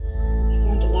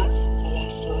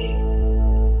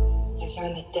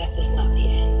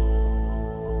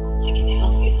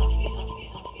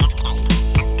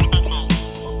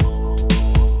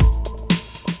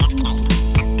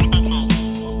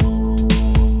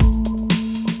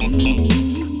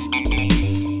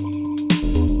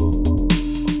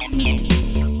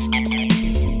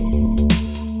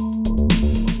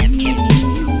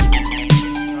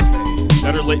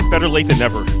Better late than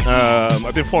never.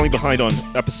 I've been falling behind on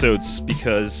episodes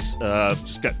because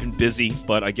just been busy,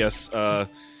 but I guess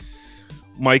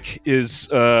Mike is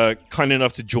kind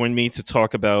enough to join me to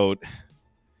talk about,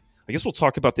 I guess we'll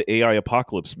talk about the AI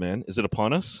apocalypse, man. Is it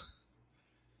upon us?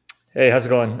 Hey, how's it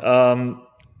going?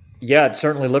 Yeah, it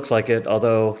certainly looks like it,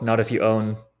 although not if you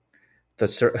own the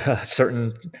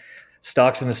certain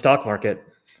stocks in the stock market.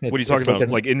 What are you talking about?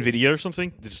 Like NVIDIA or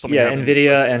something? Yeah,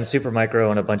 NVIDIA and Supermicro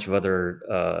and a bunch of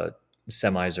other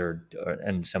semis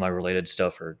and semi-related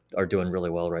stuff are doing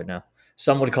really well right now.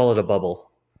 Some would call it a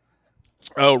bubble.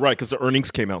 Oh, right, because the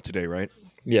earnings came out today, right?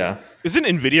 Yeah. Isn't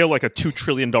NVIDIA like a $2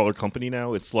 trillion company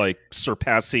now? It's like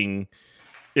surpassing...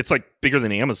 It's like bigger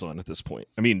than Amazon at this point.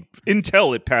 I mean,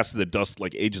 Intel, it passed the dust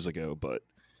like ages ago, but...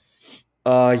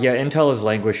 Yeah, Intel is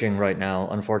languishing right now.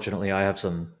 Unfortunately, I have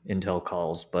some Intel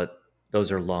calls, but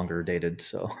those are longer dated,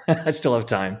 so I still have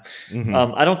time. Mm-hmm.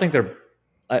 I don't think they're...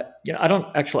 I don't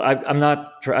actually...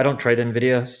 I don't trade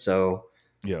NVIDIA, so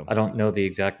yeah, I don't know the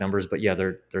exact numbers, but yeah,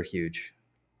 they're huge.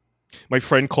 My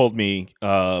friend called me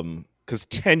because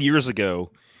 10 years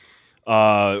ago,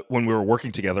 when we were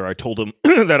working together, I told him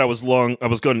that I was going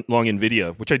long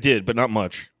NVIDIA, which I did, but not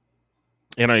much.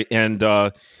 And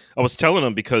I was telling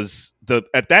him because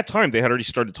at that time they had already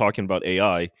started talking about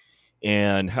AI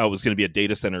and how it was going to be a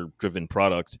data center driven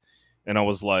product. And I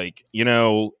was like, you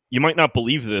might not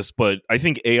believe this, but I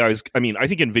think I think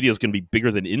NVIDIA is going to be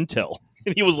bigger than Intel.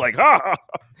 And he was like, ha.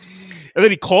 And then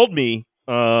he called me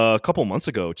a couple months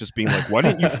ago, just being like, why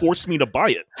didn't you force me to buy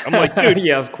it? I'm like, dude,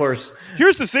 yeah, of course.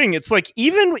 Here's the thing. It's like,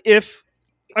 even if,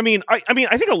 I think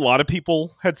a lot of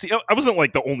people had seen, I wasn't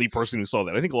like the only person who saw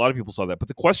that. I think a lot of people saw that. But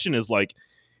the question is like,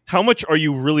 how much are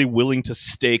you really willing to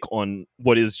stake on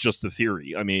what is just a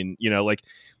theory? I mean, like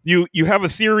you have a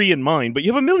theory in mind, but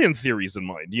you have a million theories in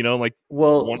mind, like,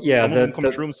 well, yeah, some of them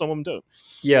come true and some of them don't.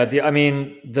 Yeah.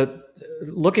 The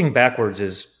looking backwards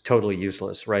is totally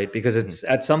useless, right? Because it's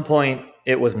at some point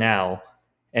it was now,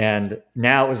 and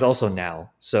now is also now.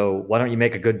 So why don't you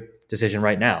make a good decision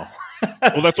right now?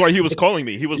 Well, that's why he was calling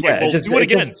me. He was like, well, do it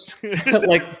again.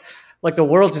 Like the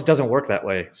world just doesn't work that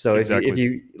way. So exactly. if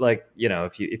you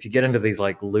get into these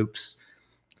like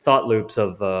thought loops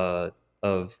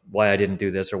of why I didn't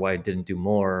do this or why I didn't do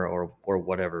more or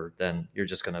whatever, then you're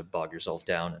just going to bog yourself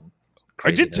down. And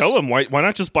craziness. I did tell him why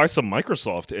not just buy some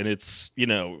Microsoft, and it's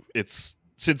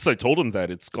since I told him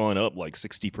that, it's gone up like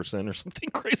 60% or something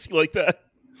crazy like that.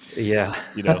 Yeah.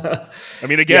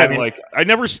 Like I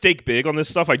never stake big on this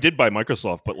stuff. I did buy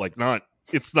Microsoft, but like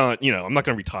it's not, I'm not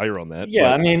going to retire on that.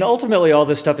 Yeah. But ultimately all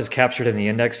this stuff is captured in the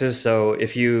indexes. So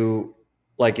if you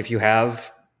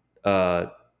have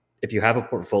a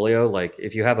portfolio, like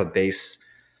if you have a base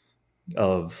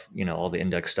of, all the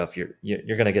index stuff, you're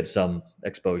going to get some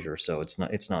exposure. So it's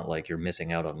not like you're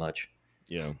missing out on much.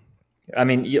 Yeah. I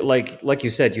mean, like you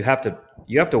said, you have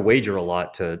to wager a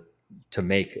lot to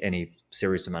make any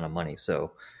serious amount of money.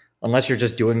 So unless you're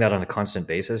just doing that on a constant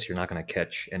basis, you're not going to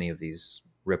catch any of these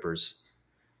rippers.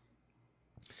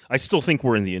 I still think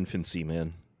we're in the infancy,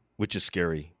 man, which is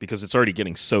scary because it's already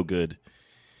getting so good.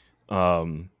 I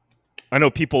know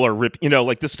people are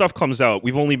like this stuff comes out.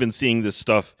 We've only been seeing this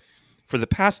stuff for the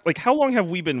past, like, how long have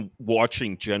we been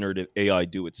watching generative AI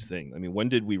do its thing? I mean, when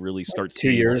did we really start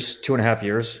seeing 2 years, 2.5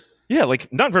 years? Yeah,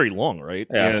 like not very long, right?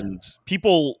 Yeah. And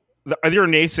people, there are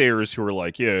naysayers who are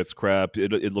like, yeah, it's crap.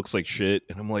 It looks like shit.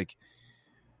 And I'm like,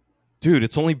 dude,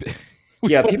 it's only...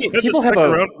 Yeah, people have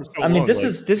this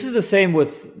is the same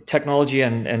with technology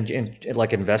and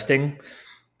like investing.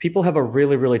 People have a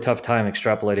really, really tough time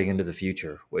extrapolating into the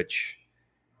future, which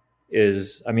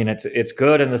is, it's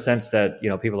good in the sense that,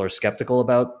 people are skeptical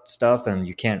about stuff and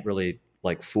you can't really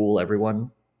like fool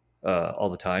everyone all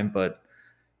the time. But,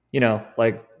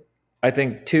 I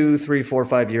think 2, 3, 4,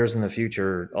 5 years in the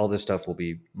future, all this stuff will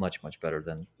be much, much better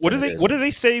than. What do they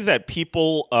say that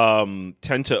people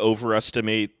tend to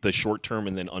overestimate the short term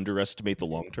and then underestimate the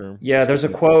long term? Yeah, there's a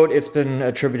quote. It's been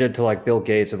attributed to like Bill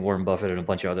Gates and Warren Buffett and a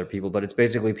bunch of other people, but it's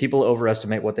basically people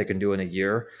overestimate what they can do in a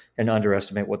year and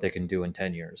underestimate what they can do in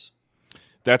 10 years.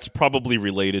 That's probably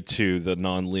related to the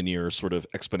nonlinear sort of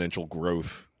exponential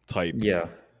growth type,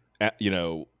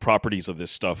 properties of this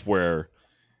stuff where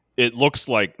it looks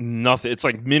like nothing. It's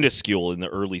like minuscule in the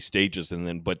early stages,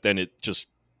 but then it just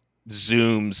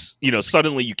zooms.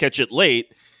 Suddenly you catch it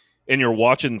late, and you're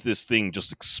watching this thing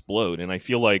just explode. And I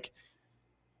feel like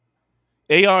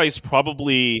AI is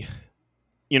probably,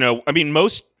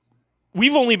 most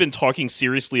we've only been talking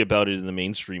seriously about it in the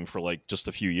mainstream for like just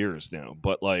a few years now,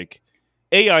 but like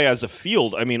AI as a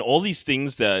field, I mean, all these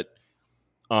things that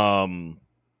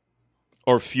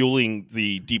are fueling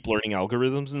the deep learning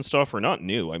algorithms and stuff are not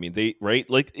new. I mean, they right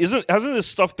like hasn't this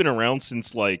stuff been around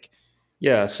since like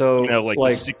so like the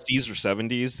like 60s or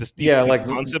 70s? These yeah, like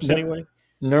concepts anyway.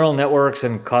 neural networks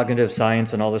and cognitive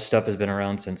science and all this stuff has been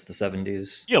around since the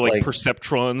 70s. Yeah, like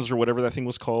perceptrons or whatever that thing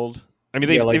was called. I mean,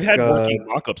 yeah, they've like had working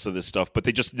mock-ups of this stuff, but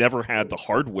they just never had the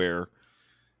hardware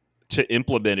to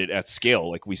implement it at scale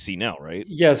like we see now, right?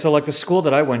 yeah, so like the school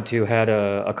that I went to had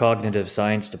a cognitive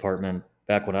science department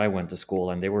back when I went to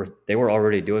school, and they were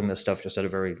already doing this stuff just at a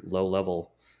very low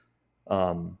level,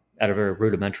 at a very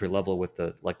rudimentary level with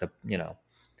the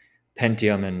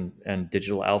Pentium and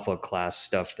digital alpha class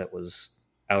stuff that was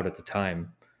out at the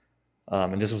time.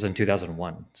 And this was in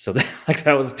 2001, so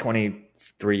that was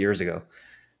 23 years ago.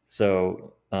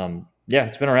 So yeah,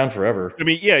 it's been around forever. I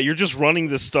mean, yeah, you're just running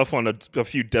this stuff on a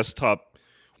few desktop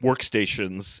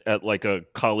workstations at like a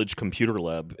college computer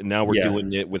lab, and now we're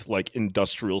doing it with like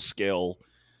industrial scale.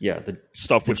 Yeah,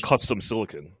 stuff with custom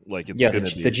silicon. Like it's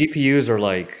the GPUs are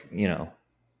like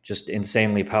just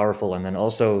insanely powerful, and then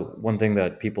also one thing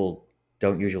that people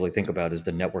don't usually think about is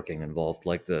the networking involved.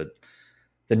 Like the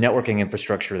networking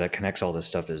infrastructure that connects all this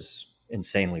stuff is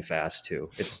insanely fast too.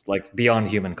 It's like beyond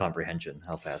human comprehension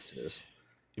how fast it is.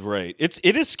 Right.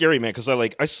 It is scary, man, because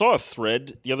I saw a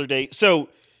thread the other day. So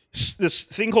this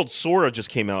thing called Sora just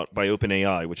came out by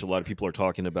OpenAI, which a lot of people are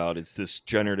talking about. It's this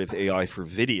generative AI for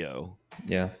video.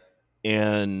 Yeah.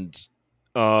 And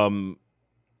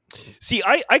see,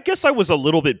 I guess I was a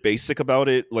little bit basic about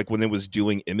it, like when it was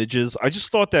doing images. I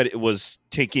just thought that it was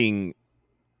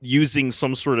using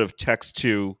some sort of text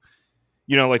to,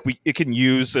 like it can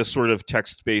use a sort of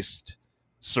text-based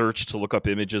search to look up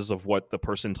images of what the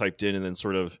person typed in, and then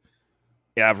sort of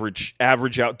average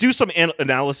out, do some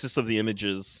analysis of the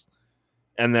images,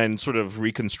 and then sort of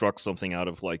reconstruct something out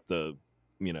of like the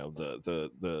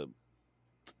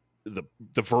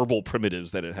verbal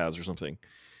primitives that it has or something.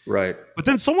 Right. But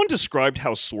then someone described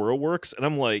how Sora works, and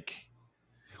I'm like,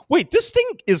 wait, this thing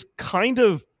is kind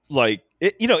of like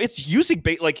it's using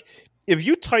like if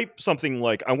you type something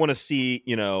like, I want to see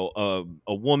a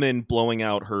woman blowing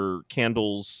out her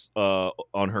candles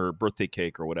on her birthday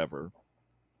cake or whatever,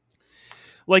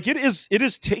 like it is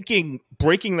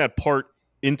breaking that part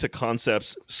into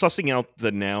concepts, sussing out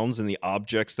the nouns and the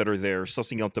objects that are there,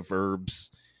 sussing out the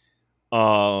verbs,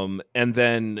 and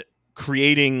then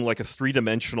creating like a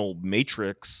 3-dimensional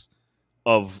matrix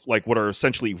of like what are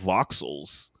essentially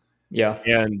voxels. Yeah.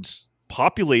 And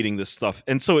populating this stuff.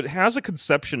 And so it has a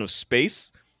conception of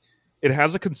space, it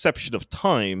has a conception of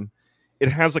time, it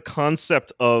has a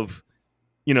concept of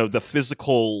the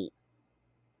physical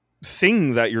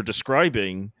thing that you're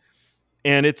describing,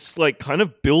 and it's like kind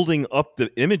of building up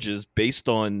the images based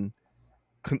on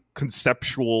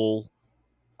conceptual,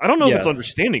 I don't know if it's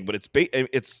understanding, but it's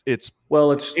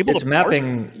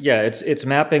mapping. It's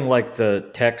mapping like the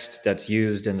text that's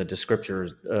used in the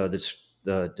descriptors,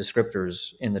 the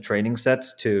descriptors in the training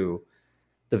sets to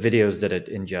the videos that it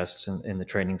ingests in the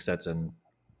training sets, and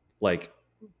like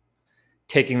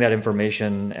taking that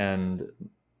information and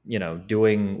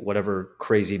doing whatever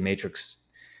crazy matrix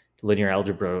linear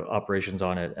algebra operations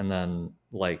on it, and then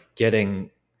like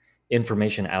getting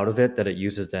information out of it that it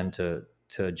uses then to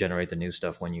generate the new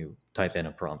stuff when you type in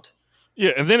a prompt.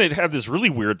 Yeah, and then it had this really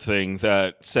weird thing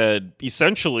that said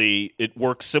essentially it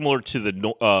works similar to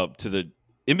the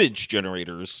image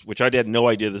generators, which I had no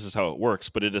idea this is how it works,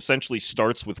 but it essentially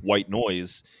starts with white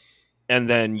noise and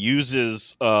then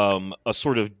uses a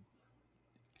sort of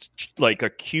like a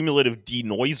cumulative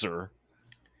denoiser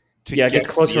to it gets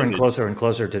closer and closer and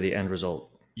closer to the end result.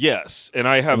 Yes, and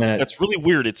that's really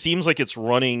weird. It seems like it's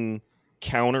running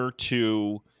counter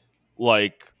to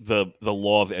like the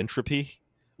law of entropy.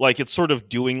 Like it's sort of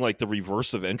doing like the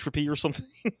reverse of entropy or something.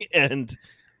 And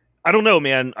I don't know,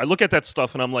 man. I look at that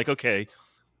stuff and I'm like, okay,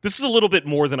 this is a little bit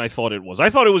more than I thought it was. I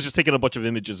thought it was just taking a bunch of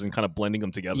images and kind of blending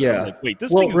them together. Yeah. I'm like, wait,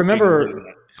 this thing is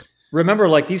remember,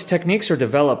 like these techniques are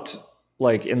developed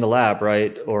like in the lab,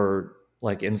 right? Or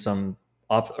like in some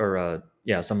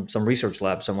some research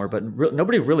lab somewhere, but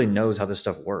nobody really knows how this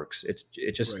stuff works.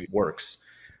 It just works.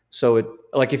 So it,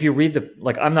 like, if you read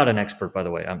I'm not an expert, by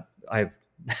the way. I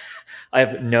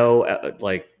have no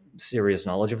like serious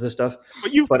knowledge of this stuff.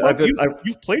 But you've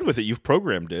played with it. You've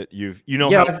programmed it. You know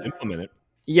how to implement it.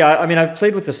 Yeah, I mean, I've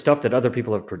played with the stuff that other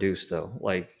people have produced, though.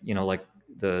 Like like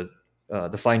the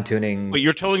fine tuning. But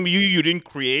you're telling me you didn't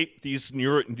create these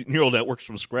neural networks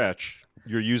from scratch?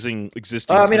 You're using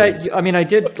existing. I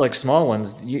did like small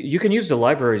ones. You can use the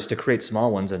libraries to create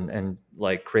small ones and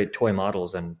like create toy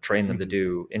models and train them to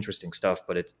do interesting stuff.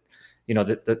 But it's,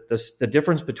 the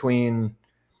difference between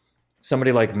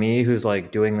somebody like me who's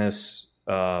like doing this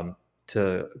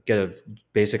to get a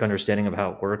basic understanding of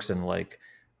how it works, and like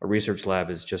a research lab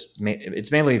is just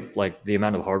it's mainly like the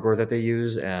amount of hardware that they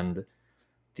use, and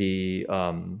the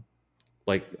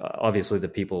obviously the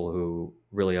people who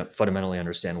really fundamentally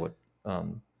understand what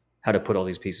how to put all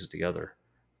these pieces together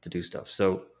to do stuff.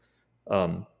 So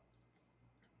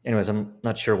anyways, I'm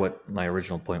not sure what my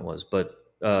original point was, but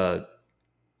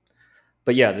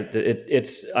yeah,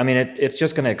 it's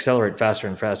just going to accelerate faster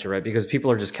and faster, right? Because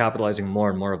people are just capitalizing more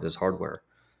and more of this hardware,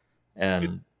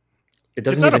 and it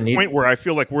doesn't even need. It's at a point where I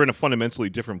feel like we're in a fundamentally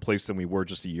different place than we were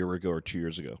just a year ago or 2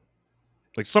 years ago.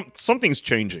 Like something's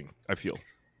changing, I feel.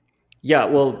 Yeah,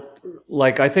 well,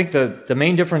 like I think the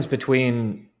main difference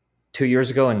between 2 years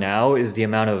ago and now is the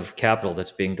amount of capital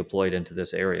that's being deployed into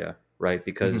this area, right?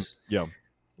 Because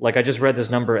like I just read this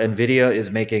number, NVIDIA is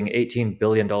making $18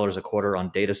 billion a quarter on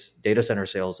data center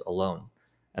sales alone,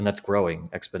 and that's growing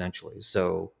exponentially.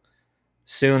 So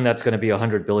soon that's going to be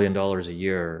 $100 billion a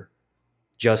year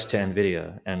just to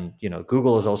NVIDIA. And,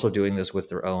 Google is also doing this with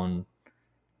their own,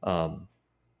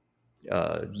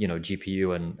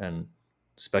 GPU and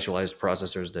specialized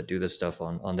processors that do this stuff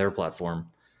on their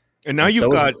platform. And now you've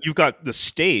got the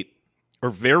state,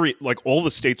 or all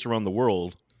the states around the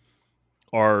world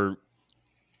are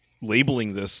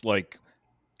labeling this like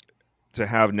to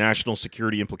have national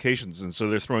security implications, and so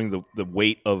they're throwing the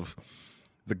weight of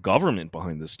the government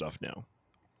behind this stuff now,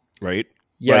 right?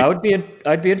 Yeah,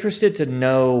 I'd be interested to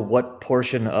know what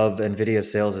portion of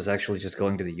NVIDIA's sales is actually just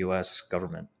going to the U.S.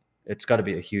 government. It's got to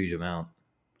be a huge amount.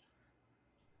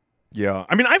 Yeah,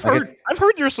 I mean, I've heard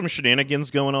there's some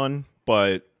shenanigans going on,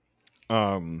 but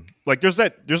like there's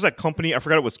that company, I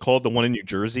forgot what it's called, the one in New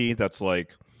Jersey that's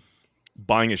like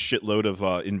buying a shitload of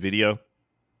NVIDIA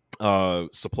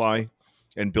supply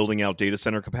and building out data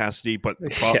center capacity. But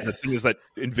the thing is that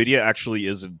NVIDIA actually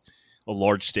is a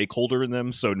large stakeholder in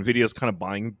them, so NVIDIA is kind of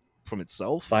buying from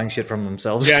itself, buying shit from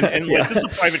themselves. Yeah, and like, this is a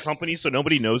private company, so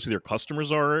nobody knows who their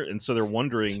customers are, and so they're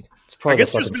wondering. It's probably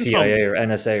the fucking CIA or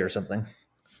NSA or something.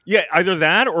 Yeah, either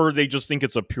that or they just think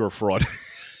it's a pure fraud.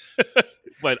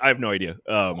 But I have no idea.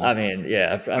 I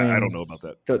don't know about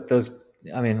that. Those.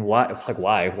 I mean, why? Like,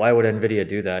 why? Why would NVIDIA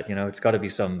do that? It's got to be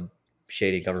some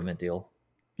shady government deal.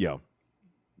 Yeah.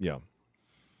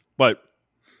 But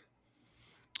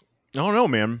I don't know,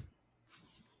 man.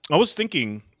 I was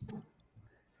thinking,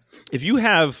 if you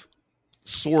have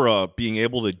Sora being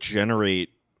able to generate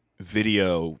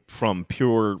video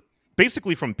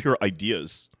basically from pure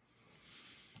ideas,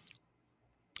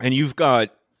 and you've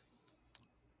got,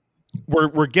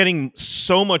 we're getting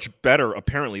so much better,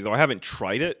 apparently, though I haven't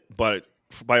tried it, but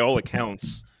by all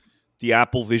accounts, the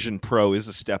Apple Vision Pro is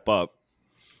a step up.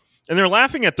 And they're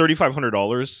laughing at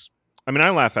 $3,500. I mean, I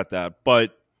laugh at that,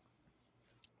 but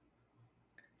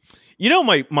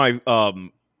my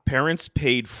parents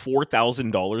paid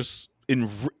 $4,000 in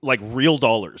like real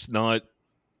dollars, not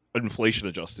inflation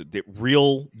adjusted. The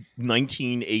real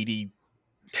 1980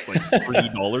 like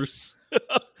 $3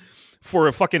 for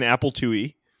a fucking Apple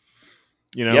IIe.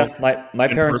 Yeah, my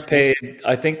parents paid.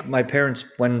 I think my parents,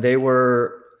 when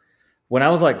I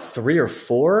was like 3 or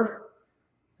 4,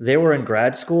 they were in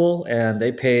grad school and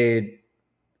they paid,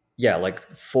 like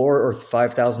 $4,000 or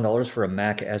 $5,000 for a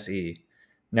Mac SE.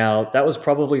 Now that was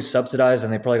probably subsidized,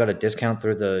 and they probably got a discount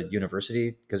through the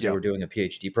university because they were doing a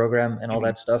PhD program and all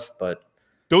that stuff. But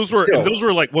those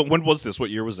were like, when was this? What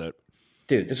year was that?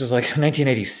 Dude, this was like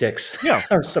 1986. Yeah.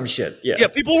 Or some shit. Yeah. Yeah,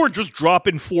 people were just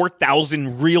dropping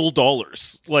 4,000 real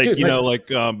dollars. Like, dude,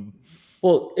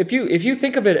 well, if you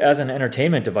think of it as an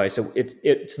entertainment device,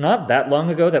 it's not that long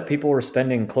ago that people were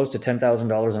spending close to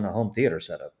 $10,000 on a home theater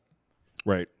setup.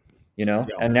 Right.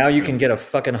 And now you can get a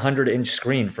fucking 100-inch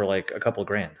screen for like a couple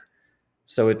grand.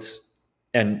 So it's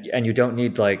and you don't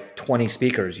need like 20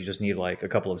 speakers. You just need like a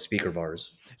couple of speaker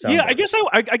bars. Yeah, I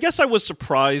guess I was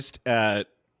surprised at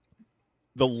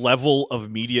the level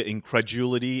of media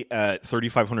incredulity at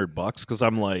 $3,500 because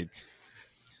I'm like,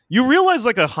 you realize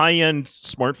like a high-end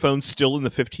smartphone still in the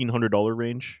 $1,500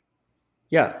 range?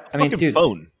 Yeah, I mean, dude,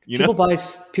 phone. People buy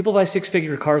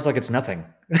 6-figure cars like it's nothing.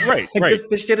 Right, like right.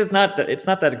 This shit is not that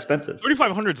expensive.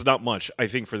 $3,500 is not much, I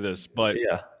think, for this, but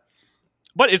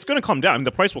but it's going to come down. I mean,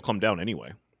 the price will come down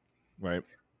anyway, right?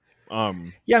 I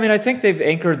mean, I think they've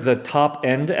anchored the top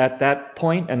end at that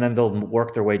point, and then they'll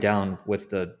work their way down with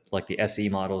the SE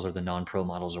models or the non-pro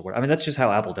models or what. I mean, that's just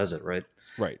how Apple does it, right?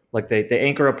 Right. Like they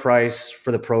anchor a price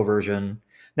for the pro version.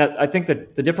 Now, I think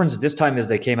that the difference this time is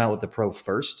they came out with the Pro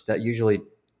first. That usually,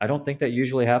 I don't think that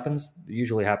usually happens. It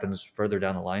usually happens further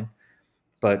down the line.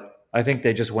 But I think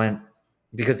they just went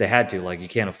because they had to. Like, you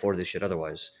can't afford this shit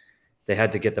otherwise. They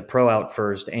had to get the Pro out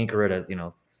first, anchor it at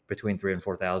between 3 and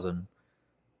 4,000,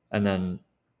 and then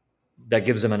that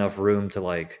gives them enough room to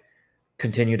like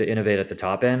continue to innovate at the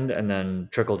top end, and then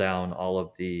trickle down all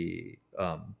of the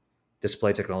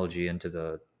display technology into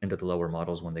the lower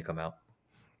models when they come out.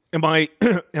 Am I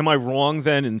am I wrong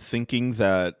then in thinking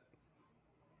that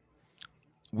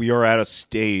we are at a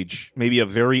stage, maybe a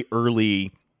very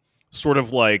early, sort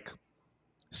of like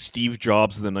Steve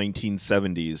Jobs in the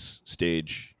 1970s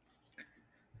stage,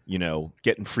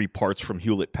 getting free parts from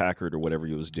Hewlett Packard or whatever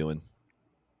he was doing,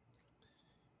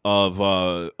 of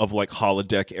like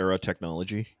holodeck era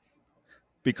technology?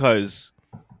 Because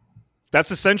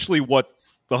that's essentially what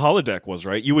the holodeck was,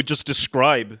 right? You would just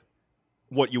describe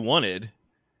what you wanted,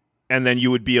 and then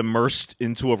you would be immersed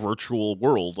into a virtual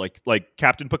world. Like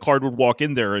Captain Picard would walk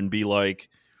in there and be like,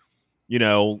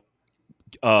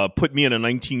 put me in a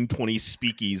 1920s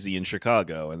speakeasy in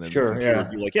Chicago, and then Sure, the computer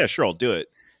would be like, yeah, sure, I'll do it.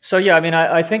 So yeah, I mean,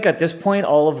 I think at this point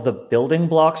all of the building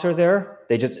blocks are there.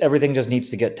 Everything just needs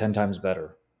to get 10 times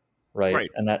better, right?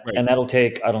 And that'll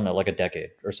take, I don't know, like a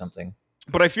decade or something.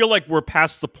 But I feel like we're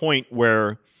past the point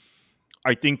where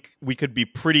I think we could be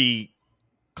pretty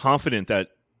confident that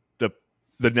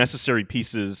the necessary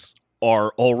pieces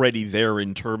are already there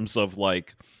in terms of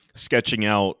like sketching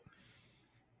out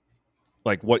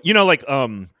like what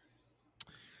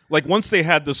like once they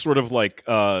had this sort of like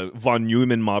von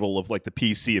Neumann model of like the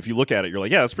PC, if you look at it, you're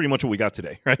like, yeah, that's pretty much what we got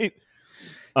today, right?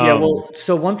 Yeah, well,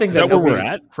 so one thing is that where we're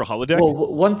at for holodeck?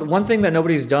 Well, one thing that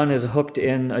nobody's done is hooked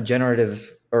a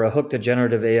generative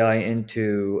AI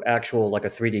into actual like a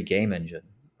 3D game engine,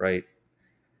 right?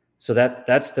 So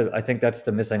I think that's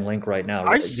the missing link right now.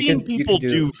 I've seen people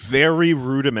do very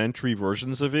rudimentary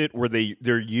versions of it where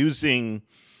they're using.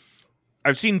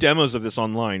 I've seen demos of this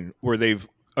online where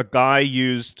a guy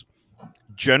used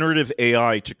generative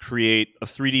AI to create a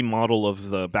 3D model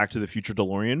of the Back to the Future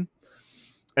DeLorean,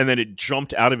 and then it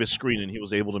jumped out of his screen and he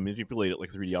was able to manipulate it like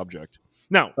a 3D object.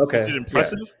 Now, is it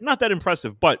impressive? Yeah. Not that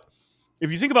impressive, but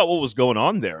if you think about what was going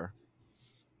on there,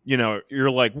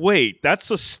 you're like, wait, that's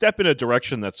a step in a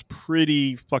direction that's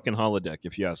pretty fucking holodeck,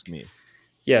 if you ask me.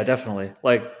 Yeah, definitely.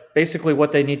 Like, basically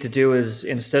what they need to do is,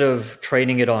 instead of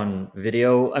training it on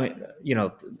video, I mean,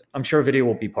 I'm sure video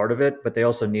will be part of it, but they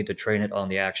also need to train it on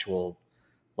the actual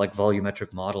like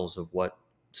volumetric models of what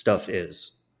stuff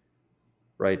is,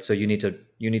 right? So you need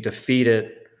to feed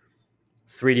it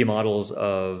 3D models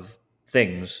of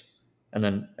things, and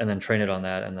then train it on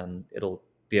that, and then it'll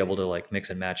be able to like mix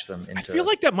and match them into. I feel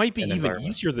like that might be even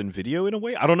easier than video in a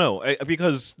way. I don't know,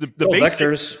 because the basic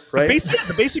vectors, right?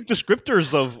 the basic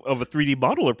descriptors of a 3D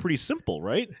model are pretty simple,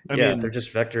 right? I mean, they're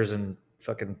just vectors and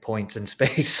fucking points in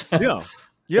space. Yeah.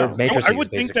 I would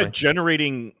think that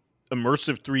generating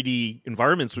immersive 3D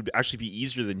environments would actually be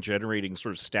easier than generating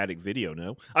sort of static video.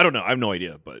 No, I don't know. I have no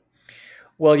idea, but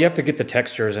well, you have to get the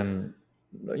textures and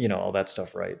all that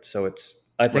stuff right. So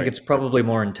I think it's probably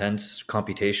more intense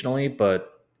computationally, but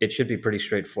it should be pretty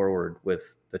straightforward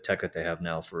with the tech that they have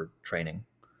now for training.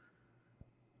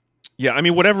 Yeah, I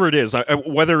mean, whatever it is,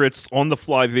 whether it's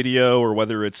on-the-fly video or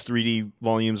whether it's 3D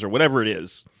volumes or whatever it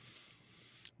is,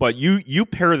 but you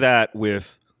pair that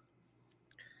with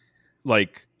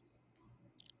like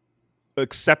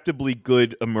acceptably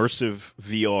good immersive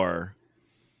VR,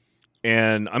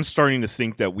 and I'm starting to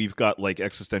think that we've got like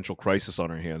existential crisis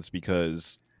on our hands,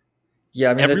 because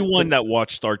everyone that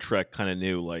watched Star Trek kind of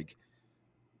knew, like,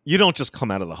 you don't just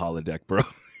come out of the holodeck, bro.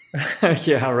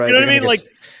 Yeah, right. You know what I mean? Like,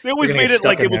 they always made it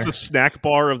like it was the snack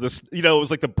bar of this, it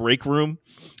was like the break room.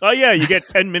 Oh yeah, you get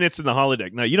 10 minutes in the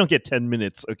holodeck. No, you don't get 10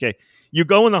 minutes. Okay. You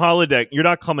go in the holodeck, you're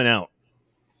not coming out.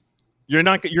 They're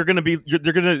going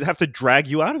to have to drag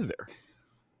you out of there.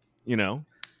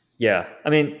 Yeah. I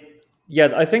mean,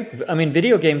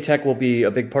 video game tech will be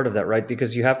a big part of that, right?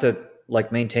 Because you have to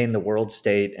like maintain the world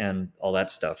state and all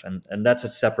that stuff. And that's a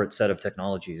separate set of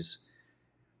technologies.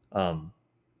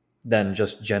 Than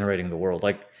just generating the world.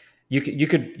 Like you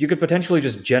could potentially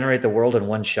just generate the world in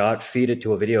one shot, feed it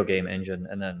to a video game engine,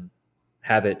 and then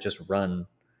have it just run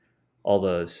all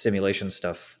the simulation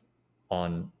stuff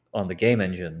on the game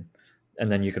engine, and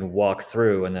then you can walk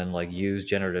through and then like use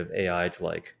generative AI to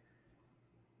like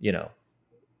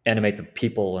animate the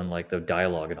people and like the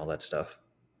dialogue and all that stuff.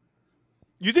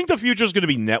 You think the future is going to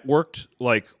be networked?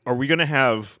 Like, are we going to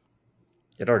have?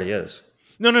 It already is.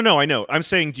 No, I know. I'm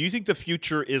saying, do you think the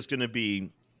future is going to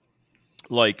be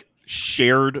like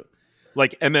shared,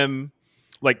 like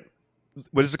like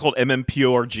what is it called,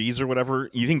 MMPORGs or whatever?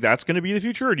 You think that's going to be the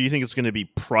future, or do you think it's going to be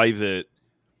private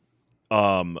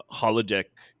holodeck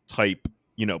type,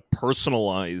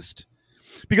 personalized?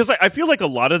 Because I feel like a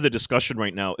lot of the discussion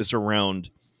right now is around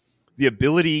the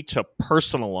ability to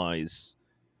personalize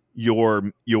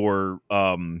your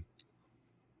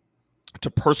to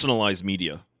personalize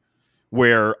media,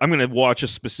 where I'm going to watch a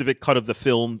specific cut of the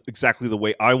film exactly the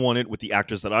way I want it, with the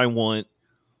actors that I want,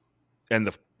 and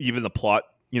even the plot.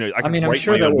 I can write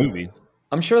my own movie.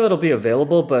 I'm sure that'll be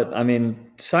available, but I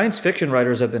mean, science fiction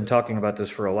writers have been talking about this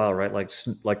for a while, right?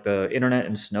 Like the internet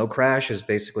and Snow Crash is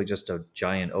basically just a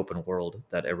giant open world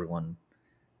that everyone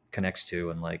connects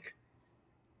to, and like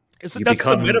that's the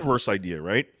metaverse idea,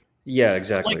 right? Yeah,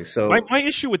 exactly. Like, so my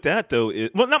issue with that, though, is,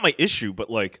 well, not my issue, but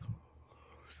like,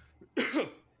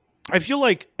 I feel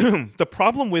like the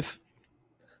problem with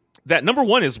that, number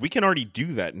one, is we can already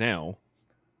do that now,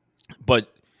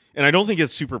 and I don't think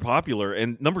it's super popular.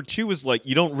 And number two is, like,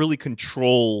 you don't really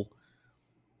control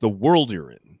the world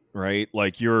you're in, right?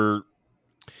 Like,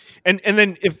 and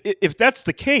then if that's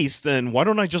the case, then why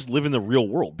don't I just live in the real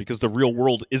world? Because the real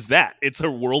world is that. It's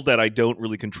a world that I don't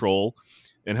really control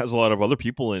and has a lot of other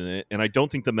people in it. And I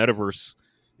don't think the metaverse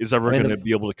is ever going to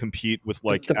be able to compete with,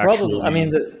 like, the problem. I mean,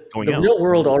 the real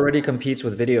world already competes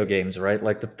with video games, right?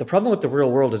 Like the problem with the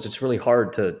real world is it's really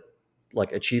hard to,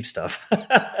 like, achieve stuff,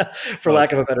 for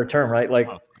lack of a better term, right? Like,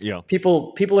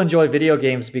 people enjoy video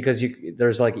games because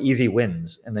there's like easy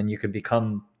wins, and then you can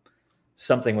become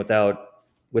something without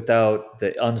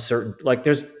the uncertain. Like,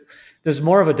 there's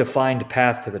more of a defined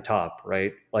path to the top,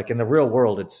 right? Like in the real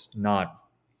world, it's not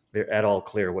at all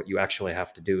clear what you actually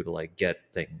have to do to, like, get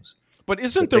things. But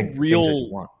isn't the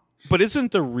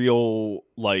real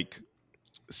like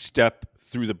step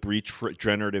through the breach for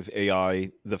generative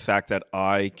AI the fact that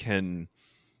I'm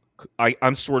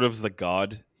sort of the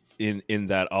god in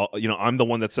that I'm the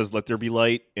one that says let there be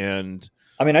light? And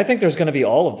I mean, I think there's going to be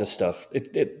all of this stuff.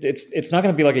 It's not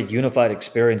going to be like a unified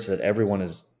experience that everyone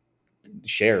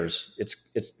shares. It's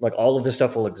like all of this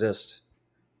stuff will exist,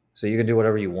 so you can do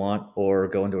whatever you want, or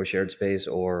go into a shared space,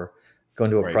 or go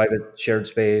into a private shared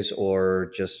space, or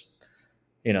just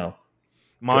do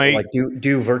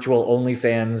virtual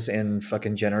OnlyFans in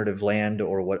fucking generative land,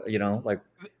 or what, like,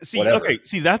 whatever.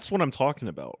 See, that's what I'm talking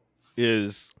about.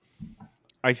 Is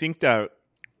I think that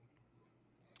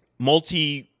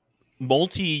multi-user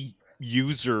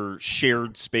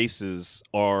shared spaces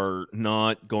are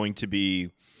not going to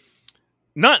be,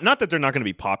 not that they're not going to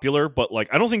be popular, but, like,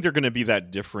 I don't think they're going to be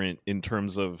that different in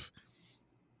terms of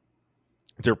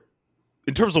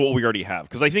what we already have.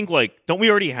 Because I think, like, don't we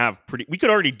already have we could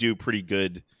already do pretty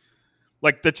good,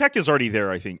 like, the tech is already there,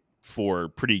 I think, for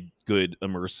pretty good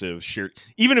immersive shared,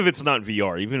 even if it's not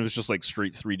VR, even if it's just like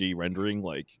straight 3D rendering,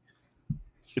 like,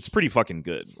 it's pretty fucking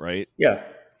good, right? Yeah.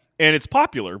 And it's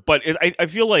popular, but I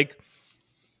feel like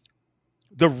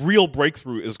the real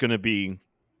breakthrough is going to be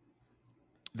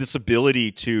this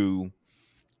ability to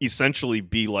essentially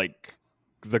be like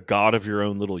the god of your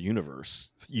own little universe,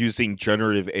 using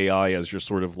generative AI as your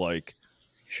sort of, like,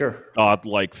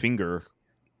 god-like finger.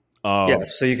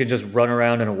 So you can just run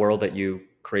around in a world that you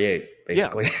create,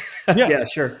 basically. Yeah,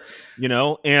 sure.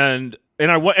 And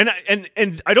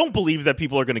I don't believe that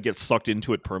people are going to get sucked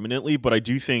into it permanently, but I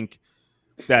do think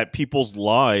that people's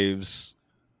lives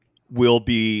will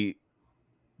be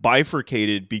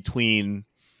bifurcated between,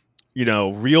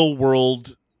 real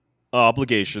world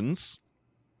obligations,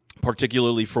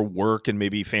 particularly for work and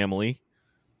maybe family.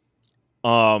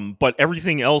 But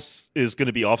everything else is going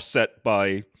to be offset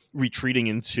by retreating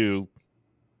into,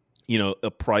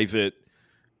 a private,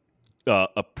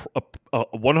 a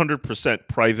 100%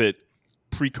 private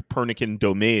pre-Copernican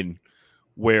domain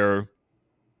where,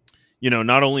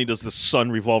 not only does the sun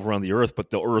revolve around the earth, but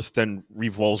the earth then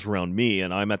revolves around me,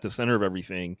 and I'm at the center of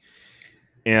everything,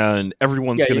 and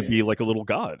everyone's going to be like a little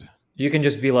god. You can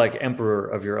just be like emperor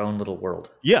of your own little world.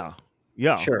 Yeah.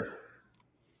 Sure.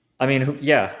 I mean,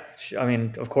 yeah. I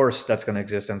mean, of course that's going to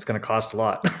exist, and it's going to cost a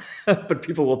lot, but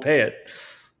people will pay it.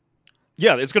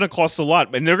 Yeah, it's going to cost a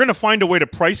lot, and they're going to find a way to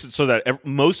price it so that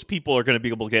most people are going to be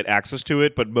able to get access to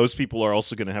it, but most people are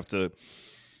also going to have to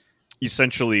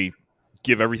essentially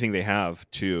give everything they have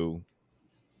to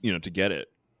get it.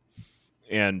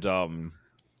 And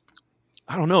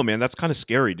I don't know, man. That's kind of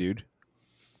scary, dude.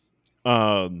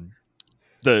 The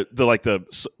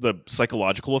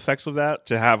psychological effects of that,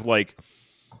 to have, like,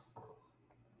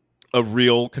 a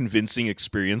real convincing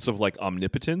experience of, like,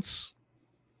 omnipotence.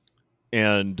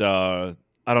 And I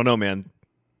don't know, man.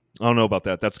 I don't know about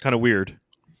that. That's kind of weird.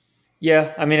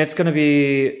 Yeah, I mean, it's going to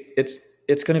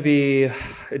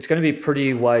be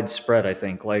pretty widespread, I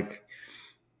think. Like,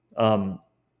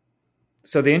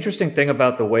 So the interesting thing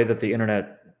about the way that the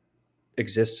internet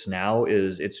exists now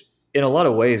is it's in a lot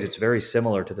of ways it's very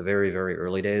similar to the very very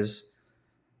early days.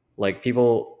 Like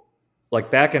people like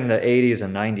back in the 80s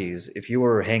and 90s, if you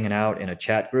were hanging out in a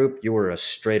chat group, you were a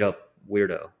straight up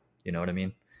weirdo. You know what I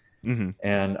mean? Mm-hmm.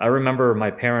 And I remember my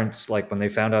parents, like when they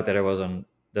found out that I was on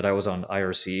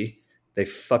IRC, they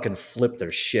fucking flipped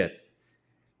their shit.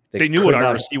 They knew what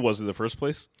IRC was in the first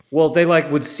place. Well, they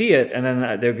like would see it, and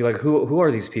then they'd be like, "Who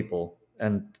are these people?"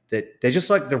 And they just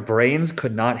like their brains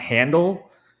could not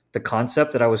handle the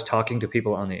concept that I was talking to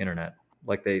people on the internet.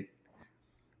 Like they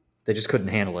just couldn't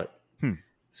handle it.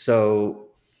 So,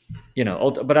 you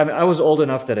know, but I was old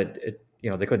enough that it you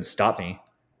know they couldn't stop me.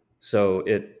 So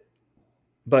it,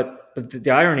 but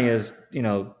the irony is, you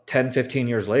know, 10, 15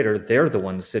 years later, they're the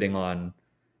ones sitting on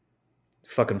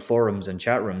fucking forums and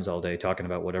chat rooms all day talking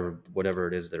about whatever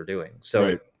it is they're doing. So.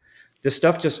 Right. This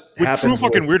stuff just happens. True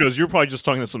fucking weirdos. You're probably just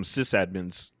talking to some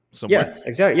sysadmins somewhere. Yeah,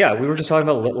 exactly. Yeah, we were just talking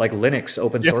about like Linux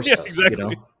open source stuff. Exactly.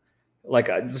 You know, like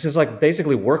this is like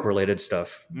basically work related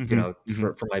stuff. You know,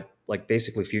 for my like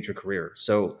basically future career.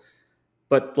 So,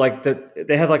 but like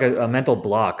they had like a mental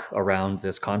block around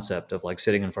this concept of like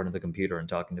sitting in front of the computer and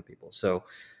talking to people. So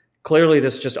clearly,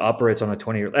 this just operates on a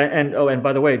 20-year. And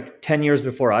by the way, 10 years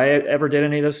before I ever did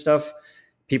any of this stuff,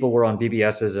 people were on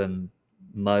BBSs and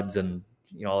MUDs and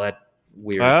you know all that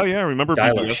weird. Oh yeah, I remember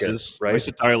BBSs. Shit, right? I used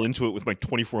to dial into it with my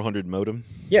 2400 modem.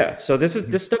 Yeah, so this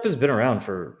stuff has been around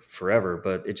for forever,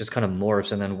 but it just kind of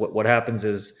morphs, and then what happens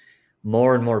is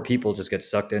more and more people just get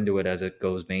sucked into it as it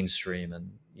goes mainstream,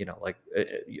 and you know, like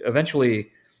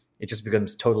eventually it just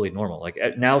becomes totally normal. Like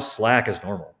now, Slack is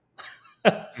normal.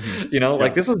 You know,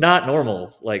 like this was not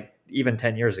normal. Like even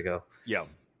 10 years ago. Yeah,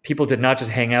 people did not just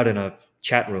hang out in a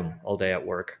chat room all day at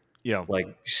work. Yeah, like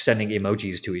sending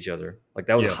emojis to each other, like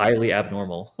that was highly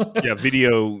abnormal. Yeah,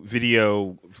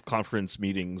 video conference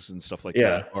meetings and stuff like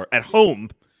that, or at home.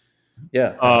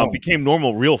 Yeah, became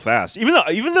normal real fast. Even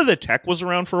though the tech was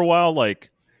around for a while,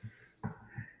 like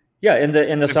yeah,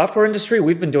 in the software industry,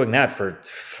 we've been doing that for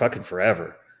fucking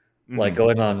forever. Like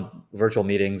going on virtual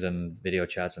meetings and video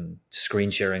chats and screen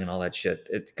sharing and all that shit.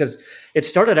 Because it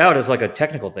started out as like a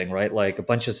technical thing, right? Like a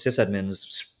bunch of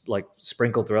sysadmins like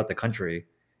sprinkled throughout the country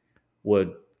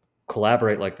would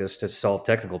collaborate like this to solve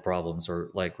technical problems or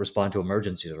like respond to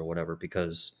emergencies or whatever,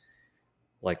 because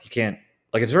like you can't,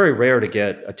 like it's very rare to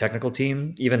get a technical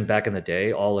team, even back in the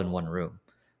day, all in one room.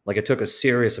 Like it took a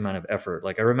serious amount of effort.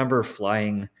 Like I remember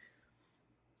flying,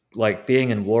 like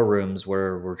being in war rooms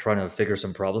where we're trying to figure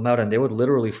some problem out, and they would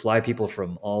literally fly people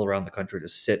from all around the country to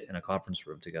sit in a conference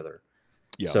room together.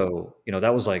 Yeah. So, you know,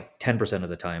 that was like 10% of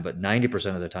the time, but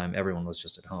 90% of the time, everyone was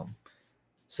just at home.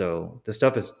 So the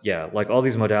stuff is, yeah, like all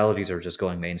these modalities are just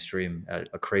going mainstream at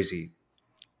a crazy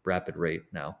rapid rate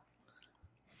now.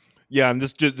 Yeah, and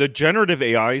the generative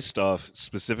AI stuff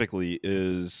specifically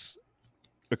is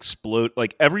explode.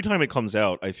 Like every time it comes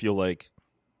out, I feel like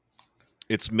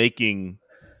it's making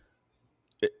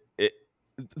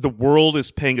the world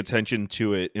is paying attention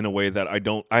to it in a way that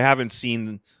I haven't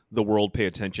seen the world pay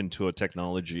attention to a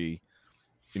technology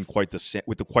in quite the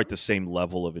same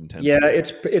level of intensity. Yeah,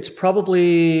 it's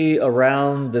probably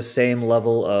around the same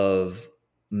level of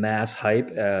mass hype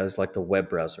as like the web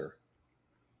browser.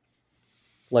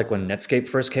 Like when Netscape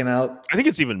first came out, I think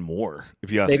it's even more.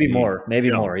 If you ask maybe me.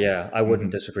 more. Yeah, I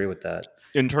wouldn't disagree with that.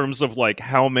 In terms of like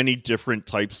how many different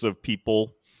types of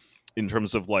people, in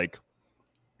terms of like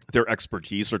their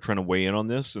expertise, are trying to weigh in on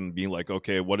this and being like,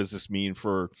 okay, what does this mean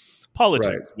for politics?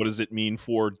 Right. What does it mean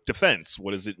for defense?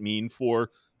 What does it mean for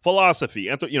philosophy,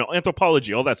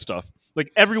 anthropology, all that stuff? Like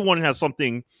everyone has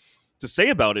something to say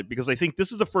about it, because I think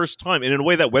this is the first time, and in a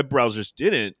way that web browsers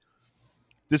didn't,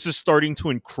 this is starting to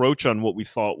encroach on what we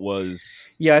thought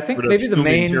was I think maybe the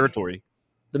main territory.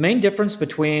 The main difference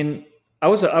between I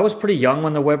was pretty young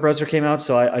when the web browser came out,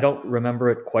 so I don't remember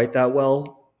it quite that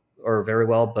well or very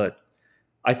well, but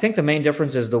I think the main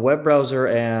difference is the web browser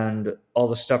and all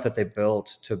the stuff that they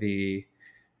built to be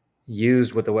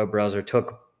used with the web browser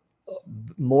took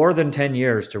more than 10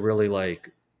 years to really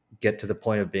like get to the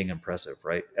point of being impressive,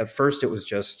 right? At first it was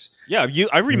just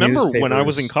I remember when I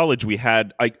was in college we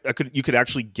had you could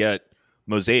actually get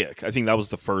Mosaic. I think that was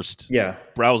the first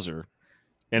browser.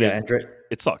 And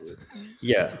it sucked.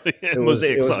 Yeah. It was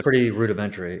pretty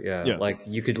rudimentary. Yeah. Like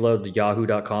you could load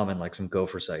yahoo.com and like some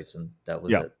Gopher sites and that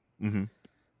was it. Mm-hmm.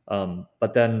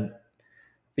 But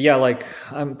like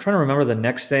I'm trying to remember the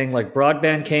next thing. Like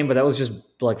broadband came, but that was just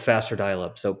like faster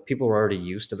dial-up. So people were already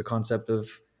used to the concept of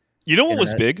what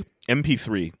was big?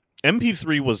 MP3.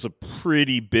 MP3 was a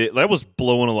pretty big, that was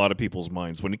blowing a lot of people's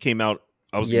minds when it came out.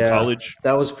 I was in college.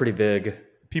 That was pretty big.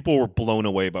 people were blown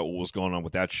away by what was going on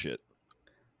with that shit.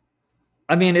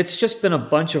 I mean, it's just been a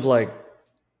bunch of like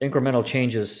incremental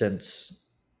changes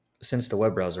since the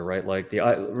web browser, right? Like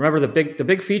remember the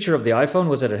big feature of the iPhone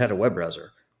was that it had a web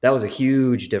browser. That was a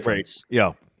huge difference. Right.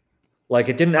 Yeah. Like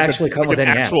it didn't actually come with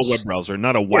any actual apps. web browser,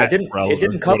 not a Yeah, WAP browser. it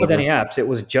didn't come with any apps. It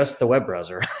was just the web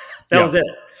browser. That was it.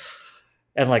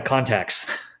 And like contacts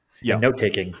and note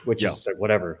taking, which is like,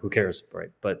 whatever. Who cares, right?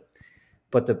 But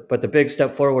the big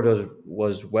step forward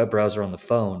was web browser on the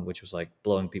phone, which was like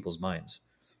blowing people's minds.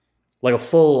 Like a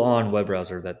full on web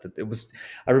browser that it was.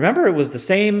 I remember it was the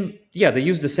same. Yeah, they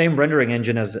used the same rendering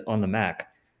engine as on the Mac,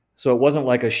 so it wasn't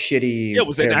like a shitty. Yeah, it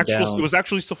was an actual. It was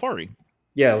actually Safari.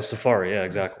 Yeah, it was Safari. Yeah,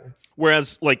 exactly.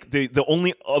 Whereas, like the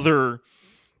only other,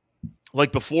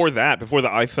 like before the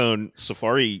iPhone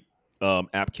Safari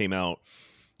app came out,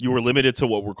 you were limited to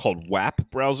what were called WAP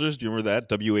browsers. Do you remember that?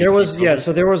 WAP. There was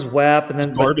so there was WAP, and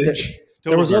then garbage.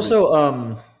 There was garbage.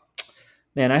 Also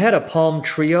man, I had a Palm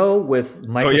Trio with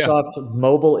Microsoft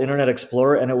Mobile Internet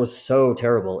Explorer, and it was so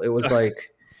terrible. It was like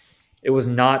it was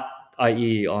not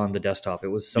IE on the desktop. It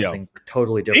was something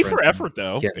totally different. A for effort,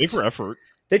 though. A for effort.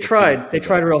 They tried. They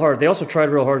tried real hard. They also tried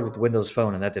real hard with the Windows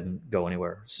Phone, and that didn't go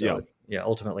anywhere. So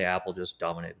ultimately Apple just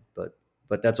dominated.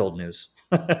 But that's old news.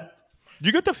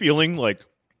 You get the feeling like,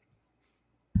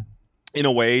 in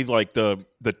a way, like the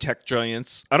tech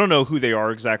giants. I don't know who they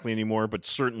are exactly anymore, but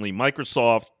certainly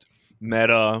Microsoft,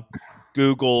 Meta,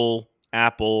 Google,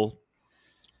 Apple,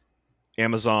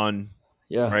 Amazon.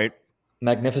 Yeah. Right.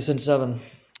 Magnificent Seven.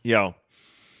 Yeah.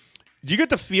 Do you get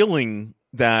the feeling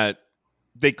that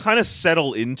they kind of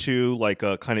settle into like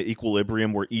a kind of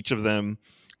equilibrium where each of them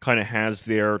kind of has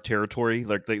their territory,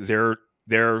 like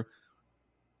their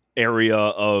area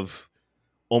of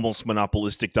almost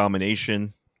monopolistic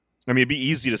domination? I mean, it'd be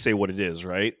easy to say what it is,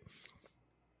 right?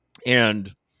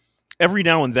 And every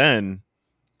now and then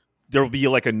there will be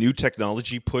like a new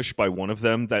technology push by one of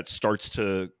them that starts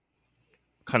to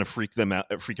kind of freak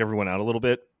everyone out a little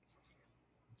bit.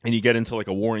 And you get into like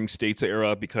a warring states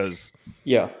era because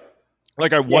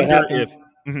like I wonder if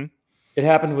it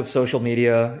happened with social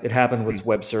media, it happened with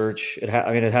web search.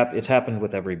 It's happened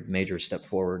with every major step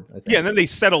forward, I think. Yeah, and then they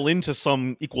settle into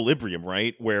some equilibrium,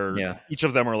 right? Where each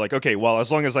of them are like, okay, well, as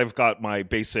long as I've got my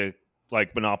basic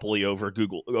like monopoly over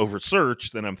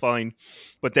search, then I'm fine.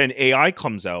 But then AI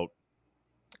comes out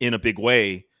in a big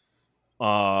way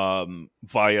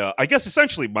via, I guess,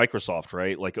 essentially Microsoft,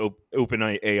 right? Like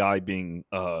OpenAI being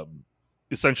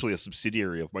essentially a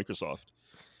subsidiary of Microsoft.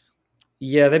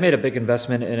 Yeah, they made a big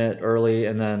investment in it early,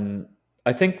 and then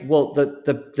I think, well,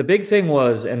 the big thing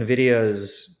was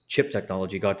NVIDIA's chip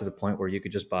technology got to the point where you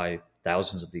could just buy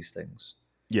thousands of these things.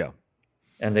 Yeah.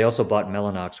 And they also bought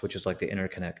Mellanox, which is like the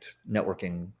interconnect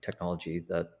networking technology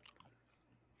that.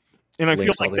 And I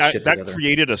feel like that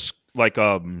created a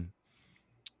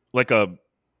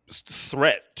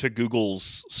threat to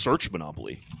Google's search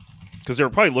monopoly, because they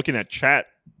were probably looking at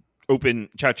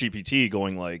ChatGPT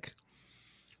going like,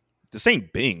 this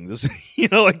ain't Bing. This,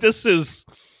 like this is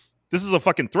a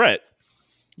fucking threat.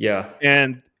 Yeah.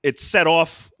 And it set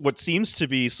off what seems to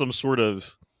be some sort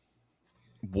of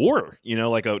war,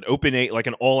 like an like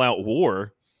an all-out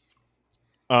war.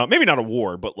 Maybe not a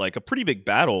war, but like a pretty big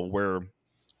battle where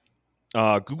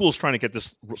Google's trying to get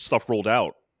this stuff rolled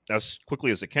out as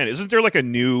quickly as it can. Isn't there like a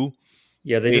new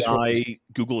AI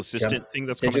Google Assistant thing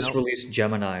that's coming out? They just released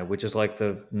Gemini, which is like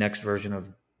the next version of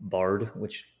Bard,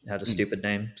 which had a stupid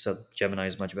name. So Gemini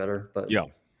is much better. But yeah,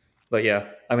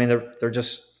 I mean,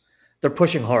 they're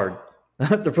pushing hard.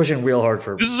 They're pushing real hard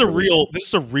for. This is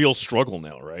a real struggle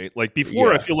now, right? Like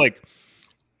before, I feel like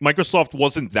Microsoft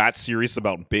wasn't that serious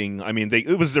about Bing. I mean,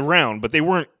 it was around, but they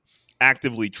weren't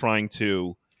actively trying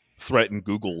to threaten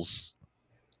Google's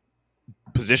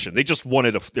position. They just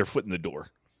wanted their foot in the door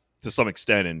to some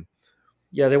extent, and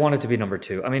they wanted to be number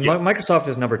two. I mean, Microsoft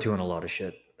is number two in a lot of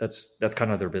shit. That's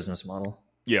kind of their business model.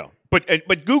 Yeah, but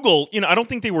Google, I don't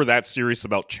think they were that serious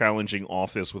about challenging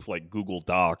Office with like Google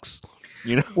Docs.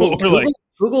 Well,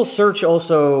 Google search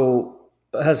also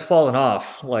has fallen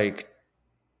off like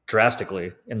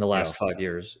drastically in the last 5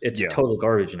 years. It's total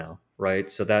garbage now,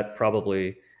 right? So that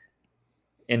probably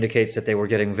indicates that they were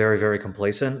getting very, very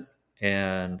complacent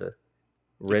and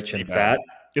rich and fat.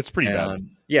 It's pretty bad.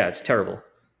 Yeah, it's terrible.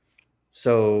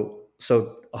 So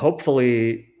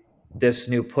hopefully this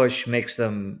new push makes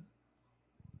them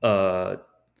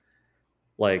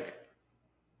like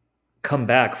come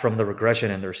back from the regression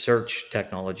in their search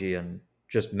technology and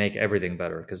just make everything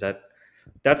better, because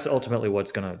that's ultimately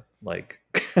what's gonna like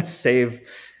save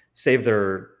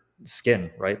their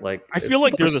skin, right? Like I feel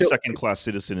like people are they're the still, second class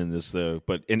citizen in this though,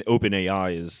 but in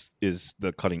OpenAI is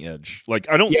the cutting edge. Like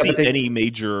I don't yeah, but see any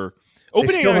major they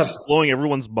still OpenAI is have, just blowing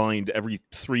everyone's mind every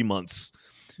 3 months,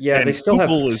 yeah, they and still have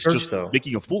Google is search just though.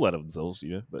 making a fool out of themselves.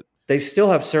 But They still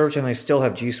have search and they still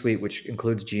have G Suite, which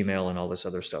includes Gmail and all this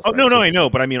other stuff, oh right? no, So I know,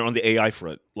 but I mean on the AI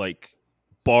front, like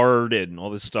Bard and all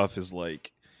this stuff is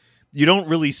like you don't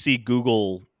really see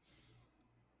Google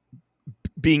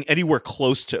being anywhere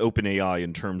close to OpenAI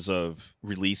in terms of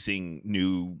releasing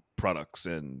new products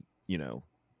and yeah,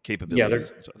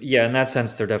 capabilities and stuff. in that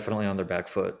sense, they're definitely on their back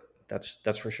foot.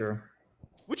 That's for sure.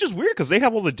 Which is weird because they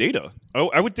have all the data.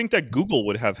 I would think that Google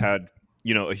would have had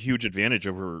a huge advantage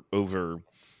over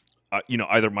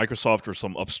either Microsoft or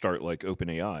some upstart like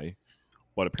OpenAI,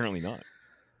 but apparently not.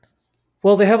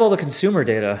 Well, they have all the consumer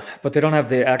data, but they don't have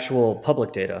the actual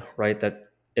public data, right? That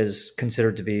is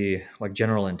considered to be like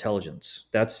general intelligence.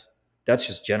 That's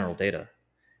just general data.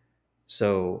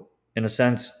 So, in a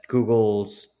sense,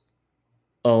 Google's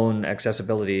own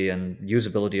accessibility and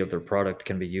usability of their product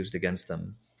can be used against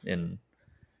them in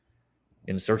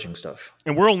searching stuff.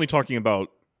 And we're only talking about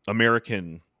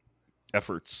American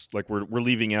efforts. Like we're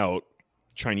leaving out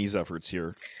Chinese efforts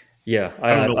here. Yeah,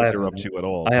 I don't know what they're up to at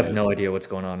all. I have But no idea what's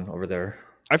going on over there.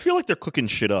 I feel like they're cooking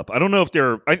shit up. I don't know if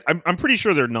they're. I'm pretty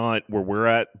sure they're not where we're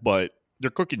at, but they're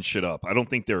cooking shit up. I don't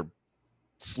think they're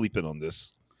sleeping on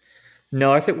this.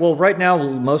 No, I think, well, right now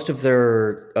most of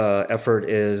their effort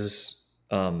is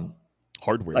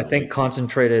Hardware, I think right?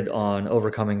 concentrated on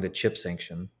overcoming the chip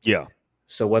sanction. Yeah.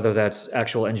 So whether that's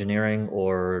actual engineering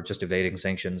or just evading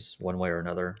sanctions one way or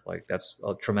another, like that's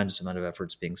a tremendous amount of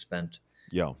efforts being spent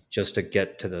Yeah. just to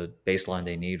get to the baseline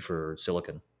they need for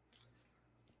silicon.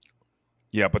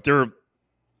 Yeah, but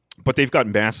they've got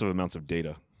massive amounts of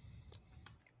data.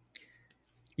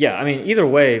 Yeah, I mean, either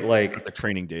way, like The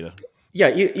training data. yeah,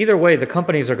 either way, the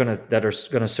companies that are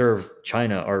gonna serve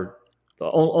China are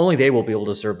only they will be able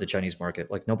to serve the Chinese market.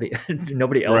 Like nobody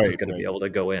else is going to be able to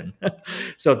go in.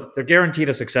 So they're guaranteed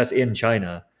a success in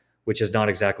China, which is not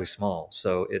exactly small.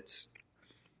 So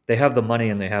they have the money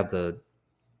and they have the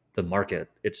market.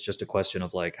 It's just a question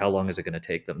of like how long is it going to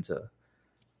take them to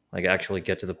like actually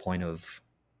get to the point of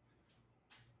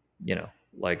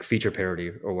like feature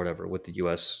parity or whatever with the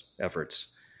US efforts.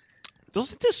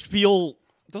 Doesn't this feel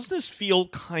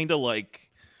kind of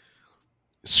like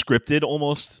scripted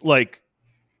almost? Like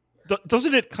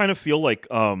doesn't it kind of feel like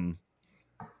the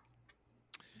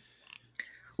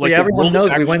everyone world is knows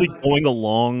actually going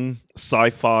along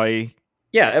sci-fi?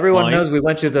 Yeah, everyone knows we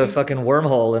went through the fucking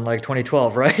wormhole in like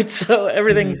 2012, right? So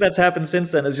everything that's happened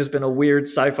since then has just been a weird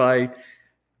sci-fi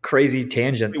crazy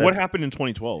tangent. What happened in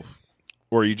 2012?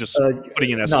 Or are you just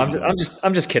putting an No, estimate?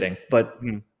 I'm just kidding. But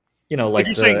like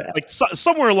you're saying, like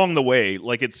somewhere along the way,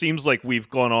 like it seems like we've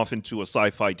gone off into a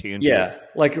sci-fi tangent. Yeah,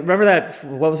 like remember that?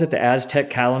 What was it? The Aztec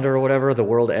calendar or whatever. The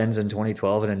world ends in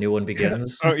 2012 and a new one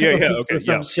begins. Oh yeah, okay,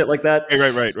 some shit like that.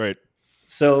 Right.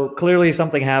 So clearly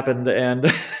something happened, and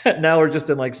now we're just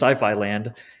in like sci-fi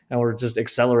land, and we're just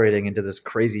accelerating into this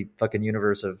crazy fucking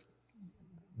universe of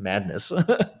madness.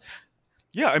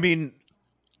 Yeah, I mean,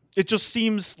 it just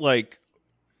seems like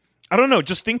I don't know.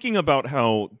 Just thinking about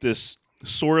how this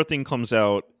Sora thing comes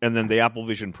out, and then the Apple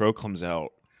Vision Pro comes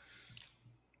out,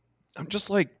 I'm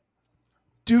just like,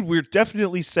 dude, we're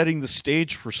definitely setting the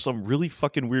stage for some really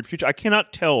fucking weird future. I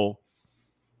cannot tell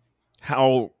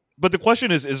how, but the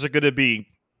question is there going to be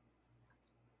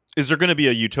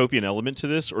a utopian element to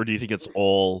this, or do you think it's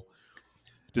all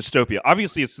dystopia?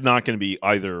 Obviously, it's not going to be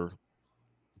either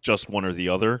just one or the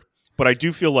other, but I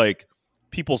do feel like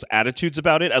people's attitudes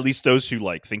about it, at least those who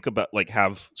like think about, like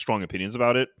have strong opinions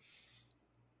about it,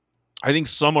 I think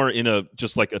some are in a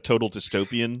just like a total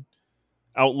dystopian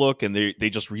outlook, and they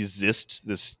just resist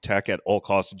this tech at all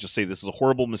costs and just say this is a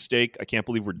horrible mistake. I can't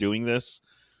believe we're doing this.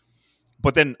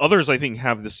 But then others, I think,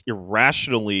 have this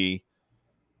irrationally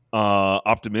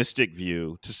optimistic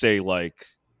view to say, like,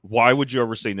 why would you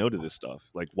ever say no to this stuff?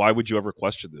 Like, why would you ever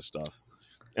question this stuff?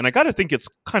 And I got to think it's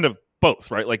kind of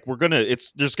both, right? Like,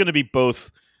 there's gonna be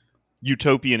both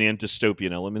utopian and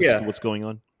dystopian elements to what's going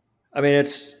on. I mean,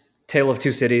 it's Tale of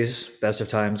Two Cities, best of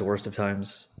times, worst of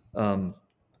times. I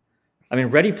mean,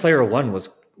 Ready Player One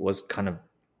was kind of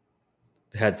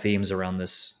had themes around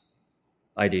this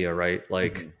idea, right?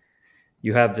 Like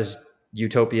you have this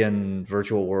utopian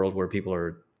virtual world where people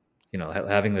are,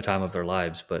 having the time of their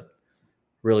lives, but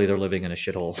really they're living in a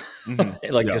shithole,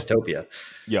 like dystopia.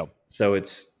 Yeah. So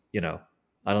it's,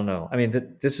 I don't know. I mean,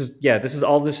 this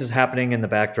is happening in the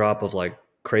backdrop of like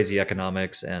crazy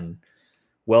economics and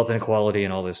wealth inequality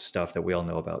and all this stuff that we all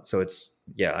know about. So it's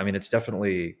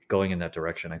definitely going in that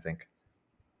direction, I think.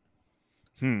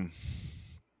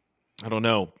 I don't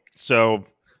know. So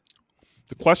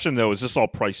the question though, is this all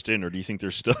priced in, or do you think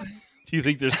there's still? Do you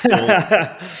think there's still? You know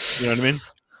what I mean?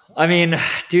 I mean,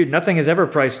 dude, nothing is ever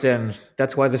priced in.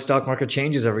 That's why the stock market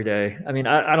changes every day. I mean,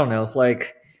 I don't know.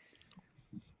 Like,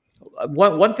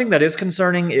 one thing that is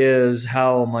concerning is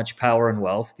how much power and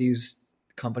wealth these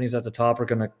companies at the top are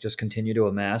going to just continue to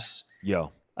amass. Yeah.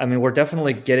 I mean, we're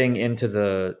definitely getting into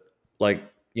the, like,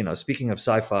 speaking of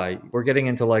sci-fi, we're getting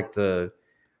into like the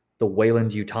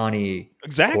Wayland Yutani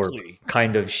Exactly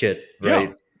kind of shit, right?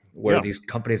 Yeah. Where these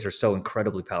companies are so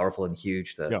incredibly powerful and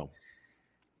huge that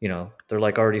they're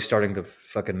like already starting to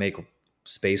fucking make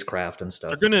spacecraft and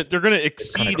stuff. They're gonna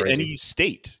exceed any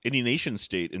state, any nation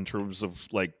state in terms of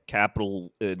like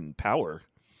capital and power.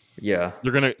 Yeah,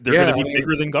 they're gonna be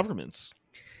bigger than governments.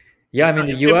 Yeah, I mean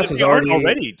the U.S. is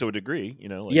already to a degree,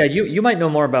 Yeah, you might know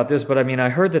more about this, but I mean I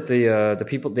heard that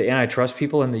the antitrust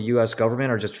people in the U.S.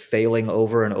 government are just failing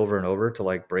over and over and over to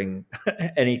like bring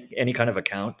any kind of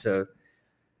account to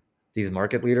these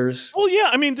market leaders. Well, yeah,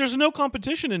 I mean there's no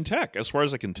competition in tech as far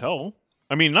as I can tell.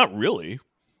 I mean, not really.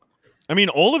 I mean,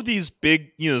 all of these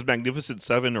big, those Magnificent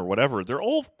Seven or whatever, they're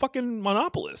all fucking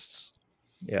monopolists.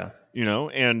 Yeah.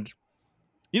 And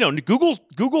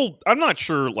Google, I'm not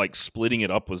sure like splitting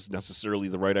it up was necessarily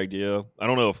the right idea. I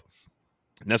don't know if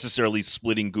necessarily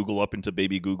splitting Google up into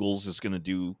baby Googles is going to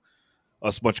do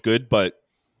us much good, but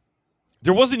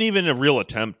there wasn't even a real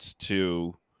attempt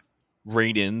to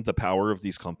rein in the power of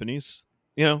these companies.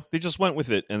 They just went with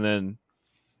it. And then,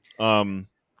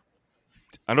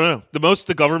 I don't know. The most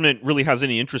the government really has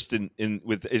any interest in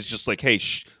with is just like, hey,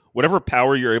 whatever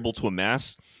power you're able to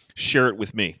amass, share it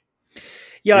with me.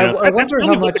 Yeah, I wonder really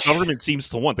how much what the government seems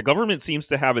to want. The government seems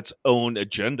to have its own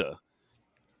agenda.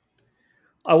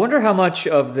 I wonder how much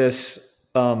of this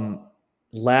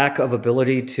lack of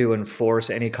ability to enforce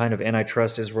any kind of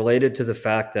antitrust is related to the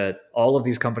fact that all of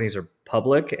these companies are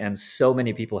public and so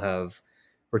many people have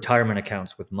retirement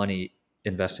accounts with money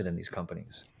invested in these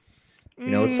companies.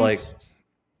 It's like,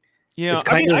 yeah,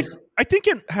 I think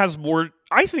it has more.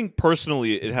 I think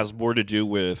personally, it has more to do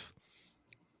with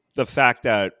the fact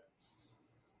that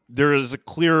there is a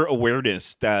clear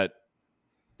awareness that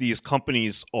these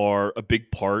companies are a big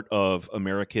part of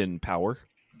American power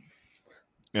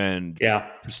and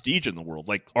prestige in the world.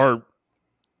 Like, are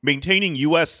maintaining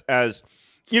U.S. as,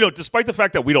 despite the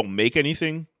fact that we don't make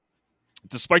anything,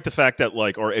 despite the fact that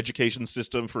like our education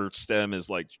system for STEM is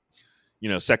like,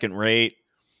 second rate,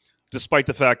 despite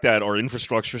the fact that our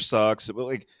infrastructure sucks,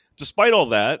 like, despite all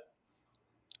that,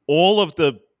 all of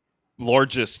the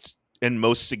largest and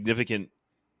most significant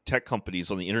tech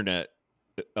companies on the internet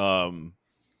and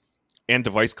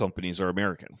device companies are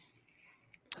American.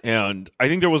 And I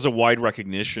think there was a wide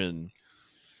recognition.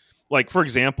 Like, for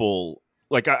example,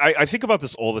 like I think about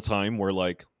this all the time where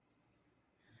like,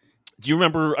 do you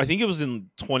remember, I think it was in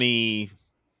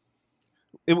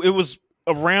it was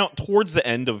around towards the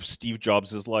end of Steve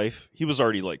Jobs' life. He was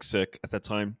already like sick at that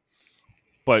time.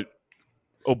 But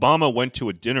Obama went to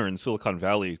a dinner in Silicon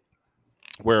Valley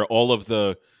where all of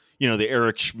the, the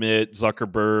Eric Schmidt,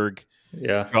 Zuckerberg,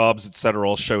 Jobs, etc.,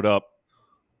 all showed up,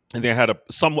 and they had a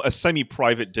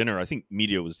semi-private dinner. I think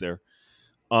media was there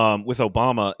with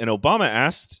Obama, and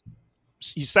Obama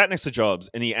he sat next to Jobs,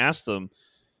 and he asked him,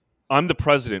 "I'm the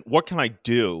president. What can I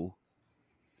do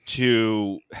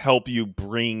to help you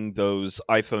bring those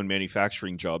iPhone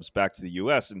manufacturing jobs back to the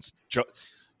U.S.?" And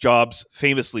Jobs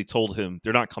famously told him,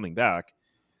 "They're not coming back."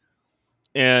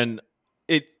 And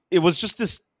it was just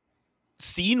this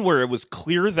scene where it was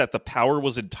clear that the power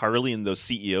was entirely in those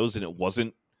CEOs, and it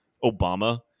wasn't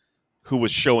Obama who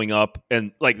was showing up.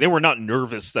 And like, they were not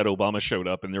nervous that Obama showed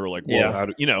up, and they were like, "Whoa, how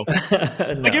do no,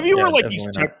 like if you were like these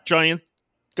tech giant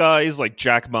guys like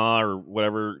Jack Ma or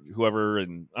whoever,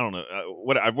 and I don't know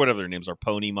whatever their names are,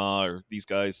 Pony Ma or these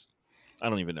guys, I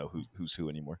don't even know who's who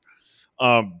anymore.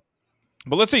 But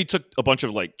let's say you took a bunch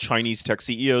of like Chinese tech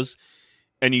CEOs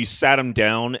and you sat them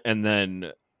down, and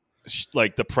then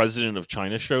like the president of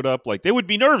China showed up, like they would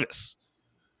be nervous.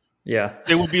 Yeah,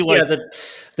 they would be like,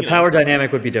 the power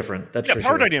dynamic would be different. That's for sure.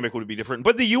 Power dynamic would be different.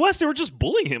 But the U.S., they were just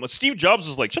bullying him. Steve Jobs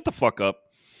was like, "Shut the fuck up."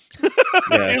 He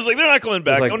was like, "They're not coming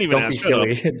back. Like, don't even ask.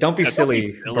 Don't be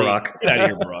silly, Barack. Get out of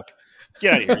here, Barack.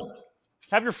 Get out of here.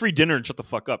 Have your free dinner and shut the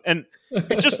fuck up." And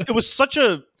it was such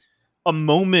a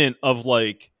moment of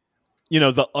like,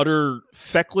 the utter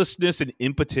fecklessness and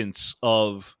impotence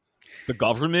of the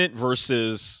government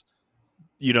versus,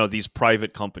 these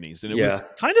private companies. And it was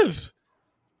kind of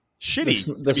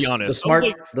shitty, to be honest.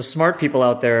 The smart people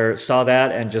out there saw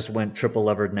that and just went triple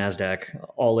levered NASDAQ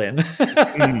all in.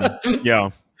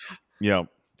 Yeah,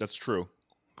 that's true.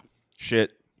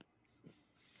 Shit.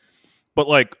 But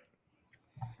like,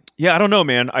 yeah, I don't know,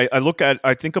 man.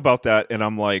 I think about that, and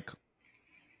I'm like,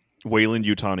 Wayland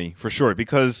Yutani for sure,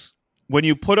 because when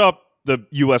you put up the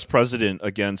U.S. president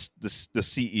against the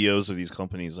CEOs of these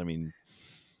companies, I mean,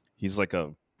 he's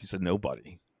a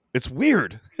nobody. It's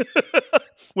weird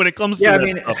when it comes to I that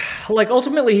mean, stuff. like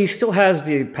ultimately, he still has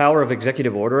the power of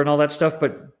executive order and all that stuff.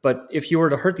 But if you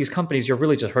were to hurt these companies, you're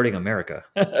really just hurting America,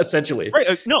 essentially.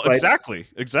 Right? No, Right?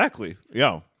 exactly.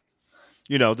 Yeah.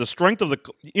 The strength of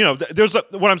there's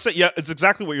what I'm saying. Yeah, it's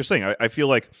exactly what you're saying. I feel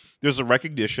like there's a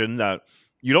recognition that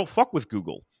you don't fuck with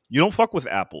Google, you don't fuck with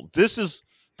Apple. Those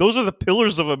are the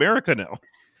pillars of America now.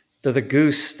 They're the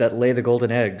goose that lay the golden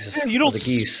eggs. Yeah, you don't the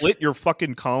geese. split your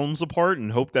fucking columns apart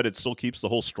and hope that it still keeps the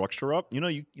whole structure up.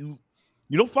 You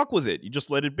don't fuck with it. You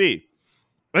just let it be.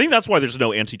 I think that's why there's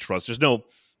no antitrust. There's no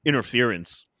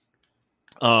interference.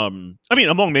 I mean,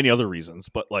 among many other reasons,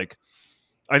 but like,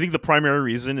 I think the primary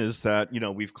reason is that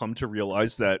we've come to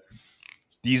realize that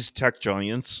these tech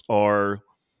giants are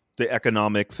the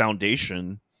economic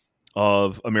foundation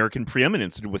of American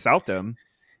preeminence, and without them,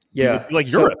 we would be like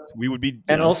Europe. We would be,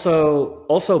 and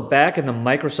also back in the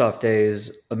Microsoft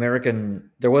days,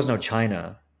 there was no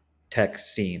China tech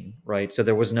scene, right? So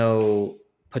there was no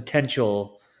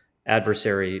potential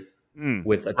adversary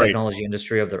with a technology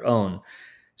industry of their own.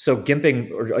 So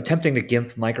gimping or attempting to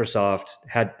gimp Microsoft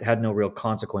had no real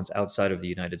consequence outside of the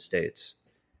United States.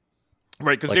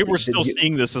 Right, because they were still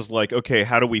seeing this as like, okay,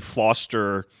 how do we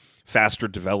foster faster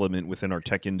development within our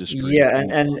tech industry? Yeah,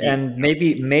 and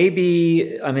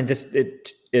maybe I mean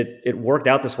it worked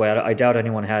out this way. I doubt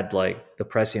anyone had like the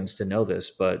prescience to know this,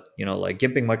 but like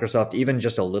gimping Microsoft even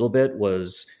just a little bit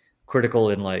was critical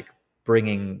in like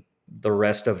bringing the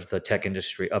rest of the tech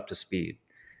industry up to speed.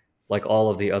 Like all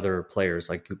of the other players,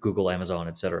 like Google, Amazon,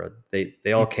 etc.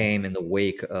 They all came in the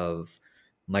wake of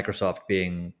Microsoft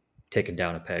being taken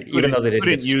down a peg, even though they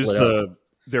didn't use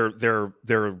their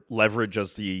leverage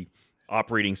as the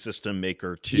operating system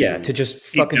maker to just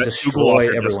fucking destroy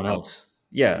everyone else.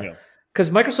 Yeah. Because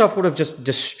Microsoft would have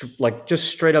just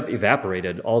straight up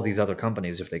evaporated all these other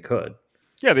companies if they could.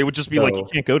 Yeah, they would just be like, you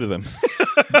can't go to them.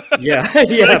 yeah,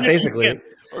 basically.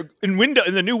 In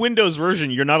the new Windows version,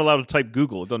 you're not allowed to type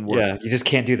Google. It doesn't work. Yeah, you just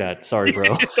can't do that. Sorry,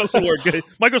 bro. It doesn't work.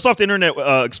 Microsoft Internet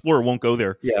Explorer won't go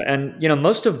there. Yeah, and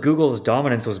most of Google's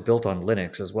dominance was built on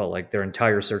Linux as well. Like their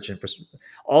entire search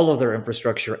all of their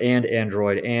infrastructure and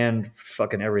Android and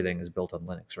fucking everything is built on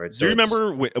Linux, right? So do you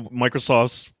remember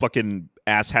Microsoft's fucking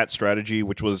asshat strategy,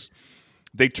 which was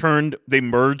they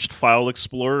merged File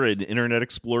Explorer and Internet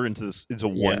Explorer into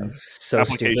one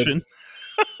application?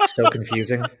 So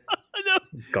confusing.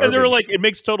 Garbage. And they were like, it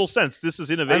makes total sense. This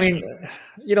is innovation.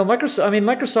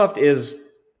 Microsoft is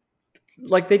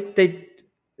like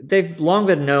they've long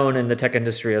been known in the tech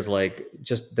industry as like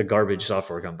just the garbage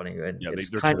software company. And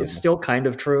it's still kind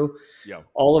of true. Yeah.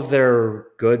 All of their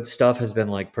good stuff has been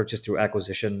like purchased through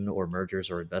acquisition or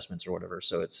mergers or investments or whatever.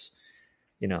 So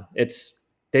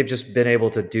they've just been able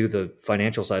to do the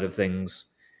financial side of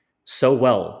things so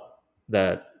well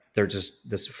that they're just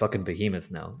this fucking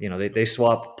behemoth now. They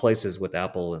swap places with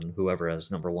Apple and whoever as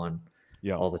number one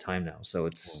all the time now. So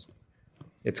it's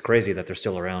crazy that they're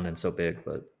still around and so big,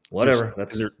 but whatever.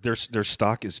 Their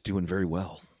stock is doing very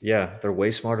well. Yeah, they're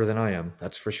way smarter than I am.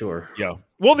 That's for sure. Yeah.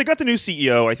 Well, they got the new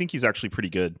CEO. I think he's actually pretty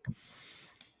good.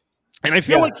 And I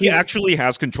feel like he actually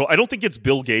has control. I don't think it's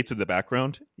Bill Gates in the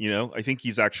background. I think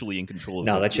he's actually in control of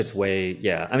that shit's way.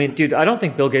 Yeah. I mean, dude, I don't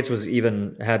think Bill Gates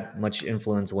had much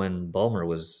influence when Ballmer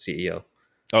was CEO.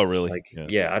 Oh, really? Like,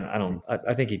 I don't.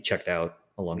 I think he checked out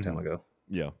a long time ago.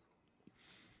 Yeah.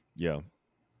 Yeah.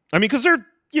 I mean, because they're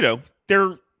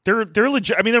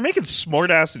legit. I mean, they're making smart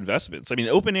ass investments. I mean,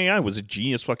 OpenAI was a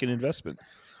genius fucking investment.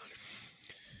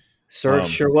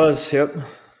 Sure was. Yep.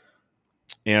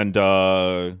 And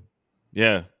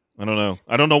yeah, I don't know.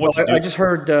 I don't know what to do. I just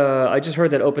heard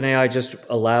that OpenAI just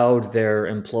allowed their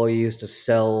employees to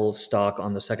sell stock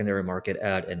on the secondary market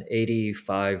at an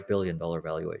 $85 billion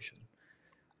valuation.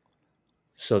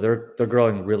 So they're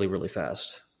growing really, really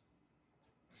fast.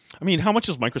 I mean, how much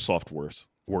is Microsoft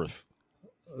worth?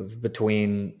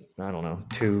 Between, I don't know,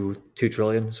 2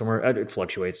 trillion somewhere. It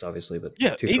fluctuates obviously, but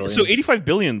yeah, 2 trillion. So 85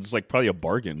 billion is like probably a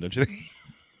bargain, don't you think?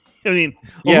 I mean,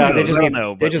 they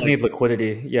just need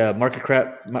liquidity. Yeah, market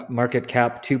cap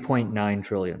 2.9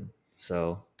 trillion.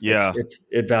 So yeah,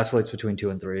 it vacillates between 2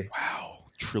 and 3. Wow,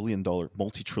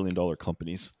 multi-trillion-dollar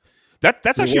companies.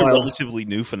 That's actually a relatively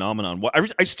new phenomenon.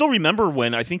 I still remember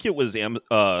when I think it was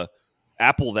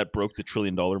Apple that broke the $1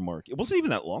 trillion mark. It wasn't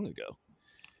even that long ago.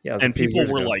 Yeah, and people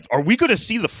were like, "Are we going to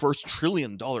see the first $1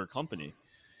 trillion company?"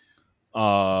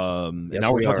 Yes,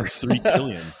 now we're talking 3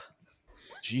 trillion.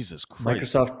 Jesus Christ.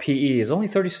 Microsoft PE is only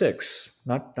 36.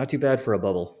 Not too bad for a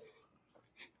bubble.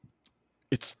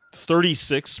 It's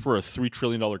 36 for a $3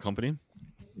 trillion company.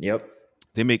 Yep.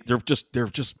 They're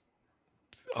just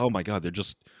oh my God, they're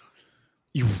just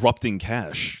erupting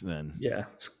cash then. Yeah,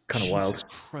 it's kind of wild. Jesus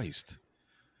Christ.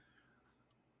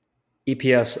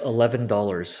 EPS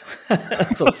 $11.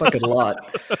 That's a fucking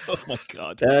lot. Oh my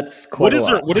God. That's quite a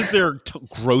lot. What is their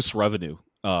gross revenue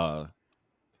for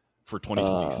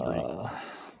 2023?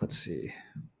 Let's see.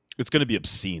 It's going to be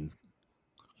obscene.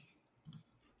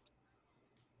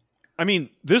 I mean,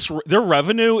 their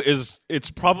revenue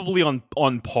it's probably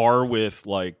on par with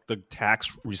like the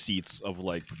tax receipts of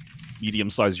like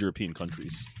medium-sized European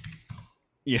countries.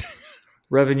 Yeah.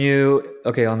 Revenue,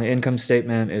 okay, on the income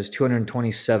statement is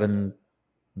 $227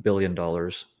 billion.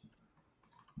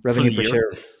 Revenue per share.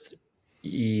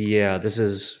 Yeah, this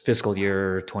is fiscal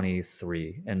year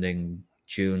 23, ending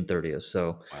June 30th.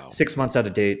 So 6 months out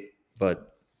of date,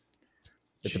 but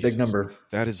it's a big number.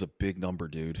 That is a big number,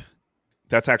 dude.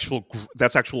 That's actual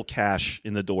cash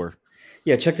in the door.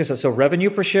 Yeah, check this out. So revenue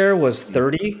per share was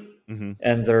 30,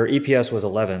 and their EPS was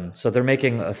 11. So they're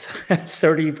making a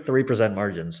 33%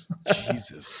 margins.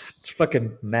 Jesus, it's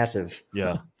fucking massive.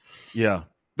 Yeah, yeah.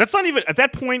 That's not even at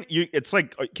that point. It's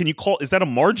like, can you call? Is that a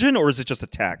margin or is it just a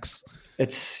tax?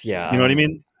 It's You know what I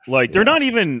mean? Like they're not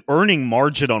even earning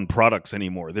margin on products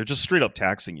anymore. They're just straight up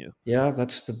taxing you. Yeah,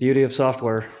 that's the beauty of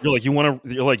software. You're like you want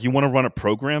to run a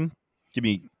program.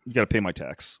 You got to pay my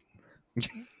tax.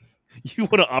 You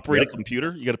want to operate a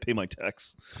computer? You got to pay my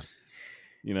tax.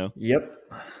 You know? Yep.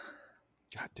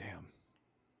 God damn.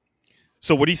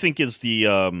 So what do you think is the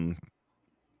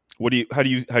how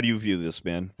do you view this,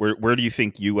 man? Where do you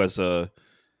think you as a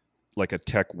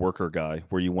tech worker guy,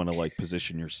 where you want to like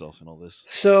position yourself in all this?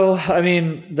 So, I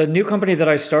mean, the new company that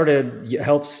I started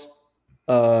helps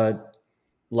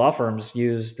law firms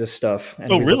use this stuff.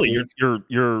 And really?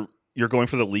 You're going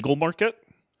for the legal market?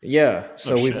 Yeah.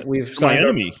 So we've signed my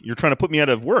enemy. You're trying to put me out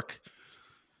of work.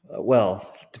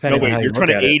 Well, depending on how you're trying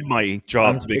to aid my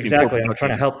job to make exactly. I'm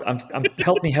trying to help.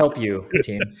 Help me help you,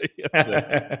 team.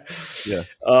 Yeah.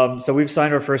 So we've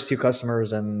signed our first 2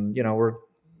 customers, and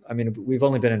we've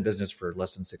only been in business for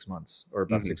less than 6 months, or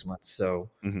about 6 months. So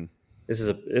this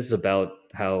is about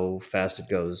how fast it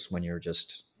goes when you're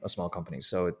just a small company.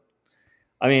 So,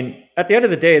 at the end of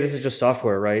the day, this is just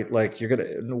software, right? Like you're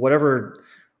gonna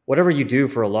whatever you do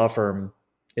for a law firm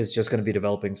is just going to be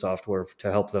developing software to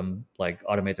help them like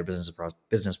automate their business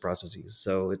processes.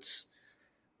 So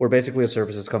we're basically a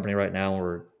services company right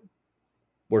now.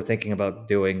 We're thinking about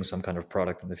doing some kind of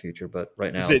product in the future, but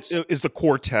right now is the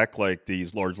core tech like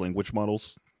these large language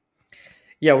models?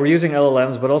 Yeah, we're using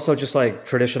LLMs, but also just like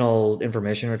traditional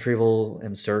information retrieval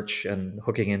and search and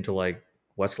hooking into like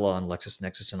Westlaw and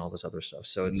LexisNexis and all this other stuff.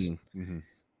 So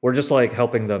we're just like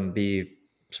helping them be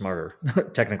smarter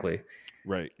technically.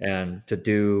 Right. And to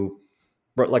do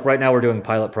like right now we're doing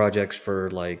pilot projects for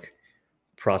like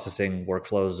processing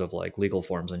workflows of like legal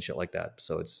forms and shit like that.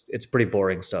 So it's pretty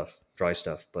boring stuff, dry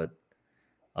stuff, but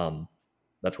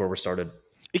that's where we're started.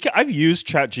 I've used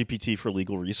ChatGPT for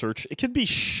legal research. It can be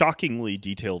shockingly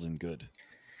detailed and good.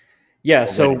 Yeah,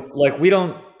 so like we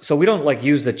don't like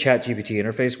use the ChatGPT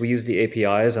interface. We use the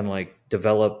APIs and like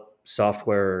develop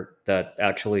software that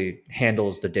actually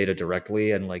handles the data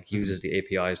directly and like uses the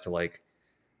APIs to like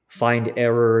find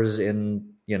errors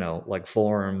in, like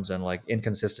forms and like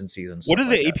inconsistencies and stuff. What do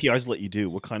the APIs let you do?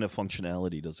 What kind of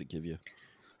functionality does it give you?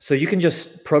 So you can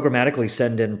just programmatically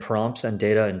send in prompts and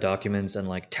data and documents and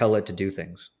like tell it to do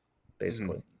things,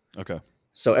 basically. Okay.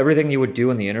 So everything you would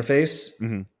do in the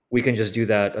interface, we can just do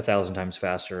that 1,000 times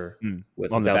faster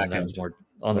with 1,000 times more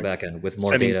on the back end with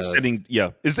more data.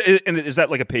 Is that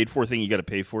like a paid for thing? You got to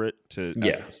pay for it to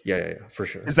access? Yeah, for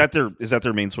sure. Is that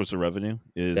their main source of revenue?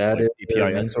 Is their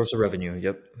main source of revenue?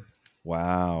 Yep.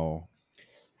 Wow.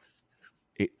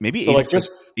 Maybe so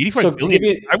 85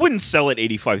 billion. I wouldn't sell at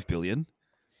 85 billion.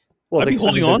 Well, I'd be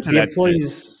holding on to the that.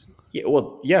 Employees.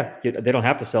 Yeah, they don't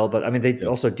have to sell, but they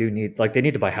also do need they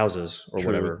need to buy houses or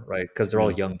whatever, right? Because they're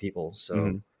all young people.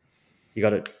 So you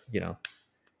got to you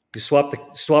swap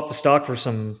the stock for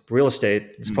some real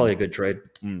estate. It's probably a good trade.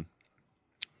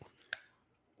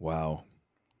 Wow.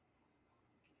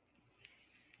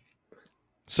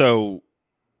 So,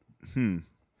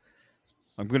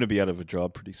 I'm going to be out of a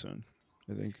job pretty soon,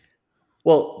 I think.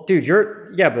 Well, dude,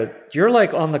 you're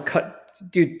like on the cut.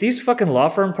 Dude, these fucking law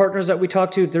firm partners that we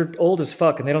talk to, they're old as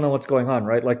fuck and they don't know what's going on,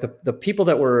 right? Like the people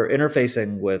that we're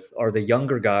interfacing with are the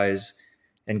younger guys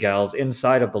and gals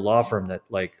inside of the law firm that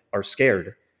like are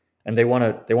scared and they want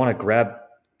to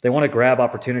grab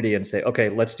opportunity and say, okay,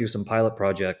 let's do some pilot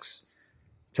projects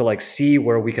to like see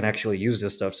where we can actually use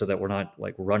this stuff so that we're not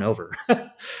like run over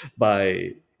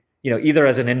by, either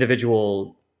as an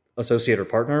individual associate or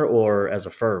partner or as a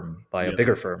firm by a Yeah.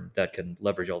 bigger firm that can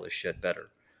leverage all this shit better.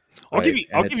 I'll give Right. you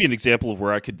And I'll give you an it's, example of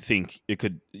where I could think it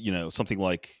could, something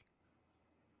like,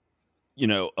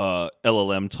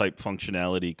 LLM type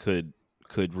functionality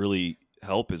could really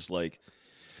help is like,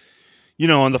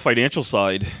 on the financial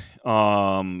side,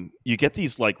 you get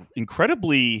these like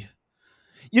incredibly,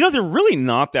 they're really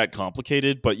not that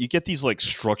complicated, but you get these like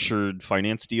structured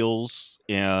finance deals,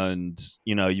 and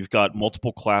you've got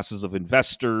multiple classes of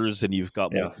investors, and you've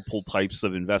got yeah. multiple types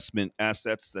of investment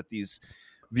assets that these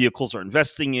vehicles are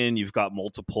investing in. You've got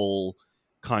multiple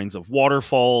kinds of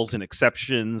waterfalls and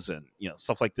exceptions, and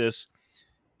stuff like this,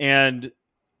 and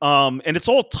it's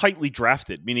all tightly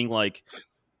drafted, meaning like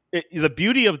the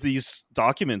beauty of these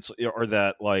documents are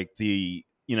that like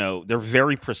they're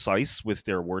very precise with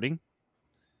their wording,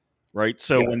 right?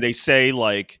 So Yeah. when they say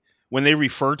like when they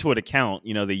refer to an account,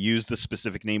 they use the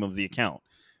specific name of the account.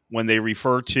 When they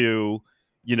refer to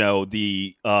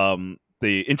the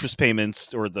interest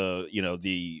payments or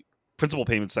the principal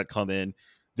payments that come in,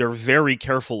 they're very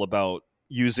careful about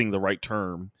using the right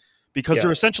term, because they're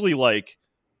Yeah. essentially like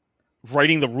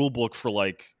writing the rule book for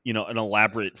like an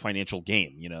elaborate financial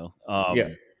game. Yeah.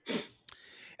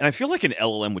 And I feel like an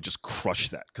LLM would just crush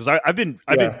that, because I've been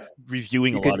Yeah.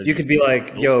 reviewing a You lot could of you these could be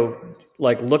like, deals. yo,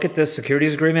 like look at this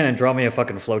securities agreement and draw me a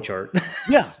fucking flowchart.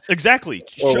 Yeah, exactly.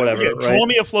 Or whatever, Yeah, right? draw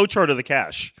me a flowchart of the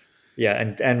cash.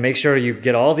 Yeah, and make sure you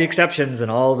get all the exceptions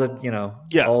and all the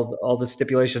Yeah, all the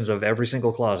stipulations of every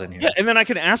single clause in yeah, here. and then I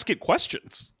can ask it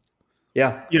questions.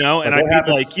 Yeah, And like I'd what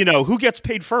be like, happens? who gets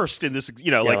paid first in this?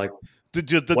 Yeah, Like, like what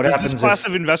does this happens class if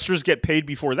of investors get paid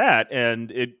before that?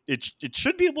 And it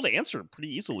should be able to answer pretty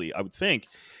easily, I would think.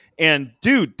 And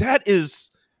dude, that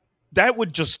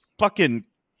would just fucking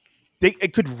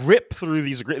it could rip through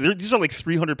these agreements. These are like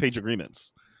 300-page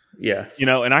agreements, yeah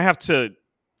and I have to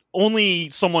only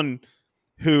someone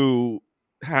who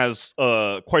has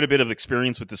quite a bit of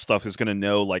experience with this stuff is going to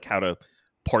know like how to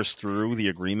parse through the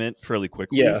agreement fairly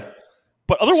quickly. yeah.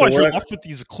 But So otherwise, you're we're left with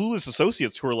these clueless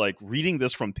associates who are like reading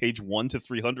this from page 1 to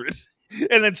 300,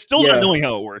 and then still not yeah. knowing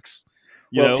how it works.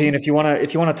 You Well, know? Teen, if you want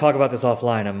to talk about this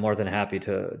offline, I'm more than happy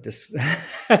to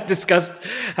discuss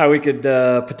how we could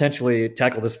potentially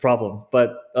tackle this problem.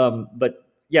 But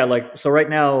yeah, like so right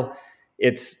now,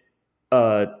 it's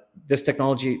this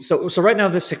technology. So right now,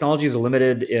 this technology is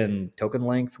limited in token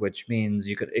length, which means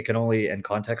it can only, and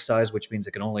context size, which means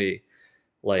it can only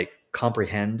like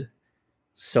comprehend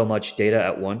so much data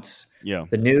at once. Yeah.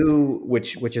 The new,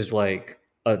 which is like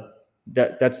a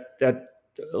that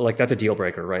like that's a deal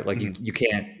breaker, right? Like Mm-hmm. you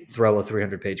can't throw a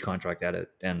 300-page contract at it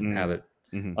and have it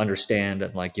Mm-hmm. understand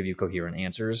and like give you coherent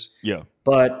answers. Yeah.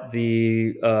 But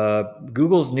the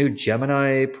Google's new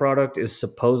Gemini product is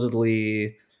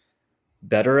supposedly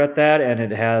better at that, and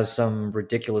it has some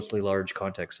ridiculously large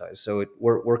context size. So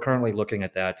we're currently looking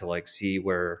at that to like see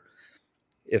where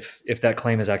if that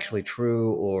claim is actually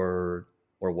true or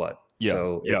what. Yeah.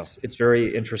 So Yeah. it's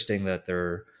very interesting that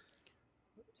they're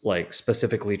like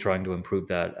specifically trying to improve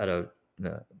that at a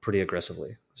pretty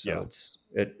aggressively. So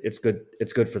Yeah. it's good.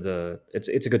 It's good for it's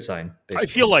a good sign. I Basically,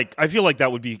 feel like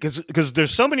that would be because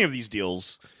there's so many of these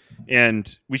deals,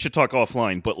 and we should talk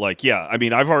offline. But like, yeah, I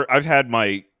mean, I've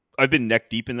been neck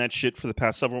deep in that shit for the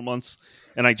past several months,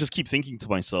 and I just keep thinking to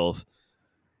myself,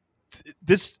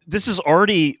 this is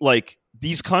already like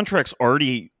these contracts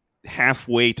already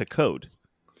halfway to code.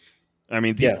 I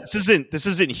mean, yeah, this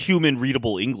isn't human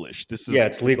readable English. yeah.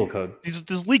 It's legal code. This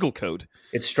is legal code.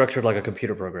 It's structured like a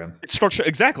computer program. It's structured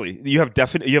exactly. You have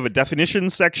a definition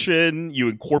section. You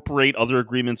incorporate other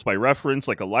agreements by reference,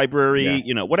 like a library.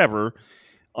 Yeah. Whatever.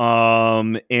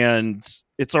 And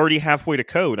it's already halfway to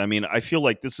code. I mean, I feel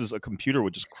like a computer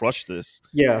would just crush this.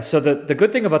 Yeah. So the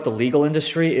good thing about the legal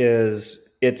industry is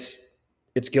it's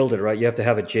gilded, right? You have to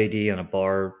have a JD and a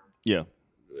bar. Yeah.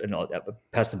 And all that,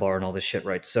 past the bar and all this shit,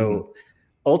 right? So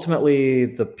ultimately,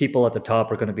 the people at the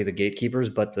top are going to be the gatekeepers,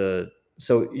 but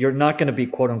so you're not going to be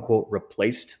quote unquote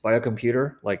replaced by a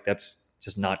computer. Like that's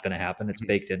just not going to happen. It's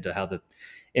baked into how the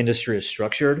industry is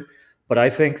structured. But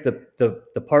I think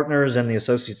the partners and the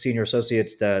senior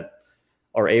associates that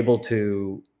are able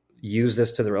to use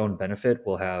this to their own benefit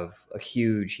will have a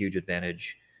huge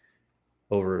advantage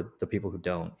over the people who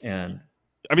don't. And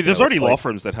I mean, there's already it's law like,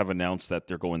 firms that have announced that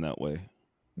they're going that way.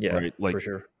 yeah, Right. Like, for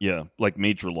sure. yeah, like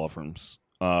major law firms.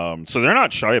 So they're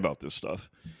not shy about this stuff.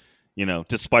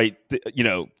 Despite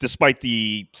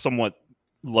the somewhat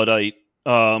Luddite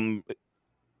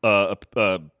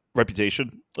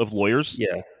reputation of lawyers.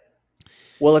 Yeah.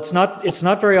 Well, it's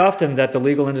not very often that the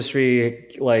legal industry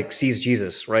like sees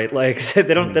Jesus, right? Like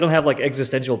they don't have like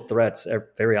existential threats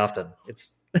very often.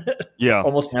 It's Yeah.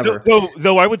 almost never.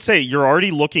 Though I would say you're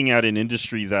already looking at an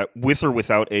industry that, with or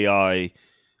without AI,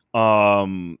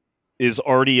 is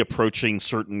already approaching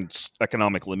certain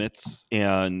economic limits,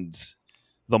 and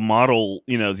the model,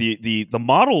 the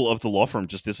model of the law firm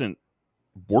just isn't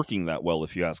working that well,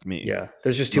 if you ask me. Yeah,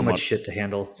 there's just too much shit to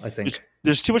handle, I think.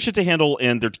 There's too much shit to handle,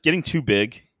 and they're getting too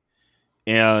big,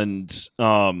 and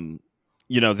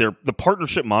the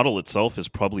partnership model itself is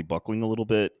probably buckling a little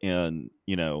bit, and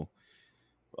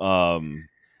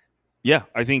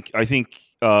I think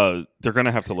they're going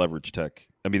to have to leverage tech.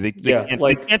 I mean, they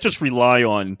can't just rely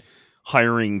on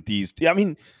hiring these. I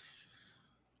mean,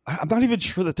 I'm not even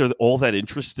sure that they're all that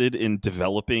interested in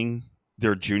developing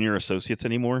their junior associates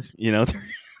anymore.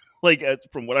 Like,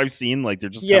 from what I've seen, like, they're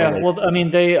just well, I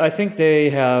mean, I think they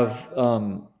have.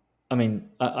 I mean,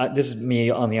 this is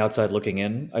me on the outside looking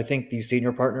in. I think these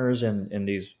senior partners in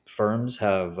these firms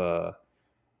have.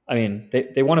 I mean,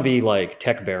 they want to be like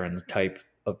tech barons type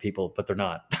of people, but they're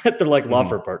not. They're like law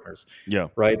firm partners. Yeah.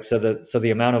 Right. So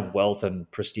the amount of wealth and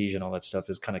prestige and all that stuff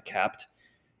is kind of capped.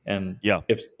 And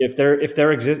if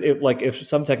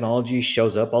some technology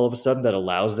shows up all of a sudden that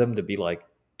allows them to be like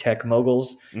tech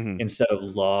moguls instead of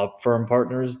law firm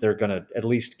partners, they're gonna at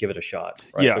least give it a shot.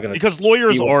 Right? Yeah, because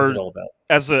lawyers are,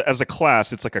 as a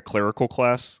class, it's like a clerical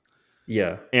class.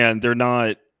 Yeah, and they're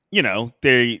not.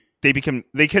 They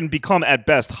can become at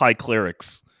best high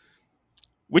clerics,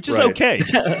 which is okay.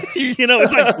 It's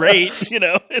not great.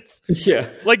 It's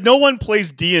like no one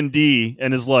plays D&D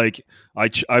and is like,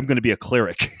 I'm going to be a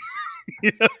cleric.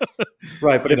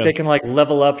 Right, but if they can like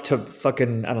level up to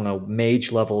fucking, I don't know,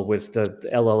 mage level with the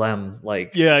LLM,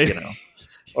 like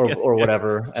or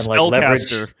whatever, and like leverage,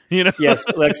 yes,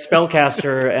 like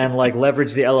spellcaster, and like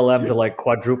leverage the LLM to like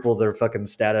quadruple their fucking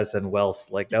status and wealth,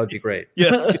 like that would be great.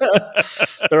 Yeah,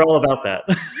 they're all about that.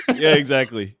 Yeah,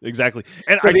 exactly. And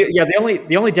so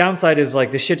the only downside is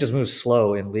like this shit just moves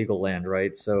slow in legal land,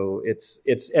 right? So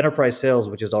it's enterprise sales,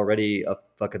 which is already a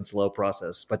fucking slow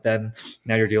process, but then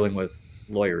now you're dealing with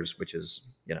lawyers, which is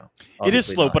it is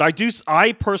slow. But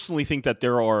I personally think that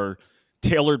there are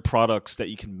tailored products that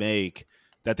you can make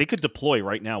that they could deploy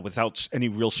right now without any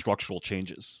real structural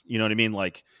changes. You know what I mean?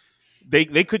 Like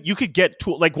you could get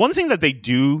to, like, one thing that they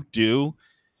do.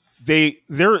 They're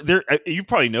you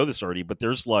probably know this already, but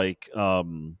there's like, there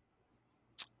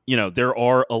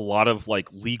are a lot of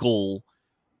like legal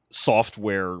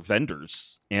software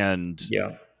vendors, and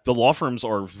the law firms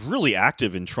are really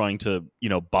active in trying to,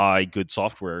 buy good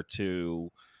software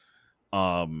to,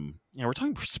 we're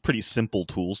talking pretty simple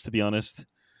tools, to be honest.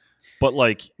 But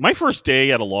like my first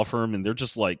day at a law firm, and they're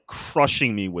just like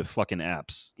crushing me with fucking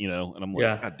apps, and I'm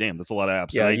like, God damn, that's a lot of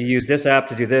apps. Yeah, you use this app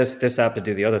to do this app to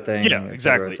do the other thing. Yeah,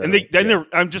 exactly. And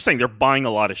I'm just saying they're buying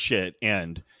a lot of shit,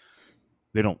 and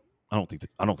they don't. I don't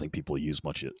think people use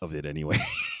much of it anyway.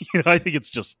 I think it's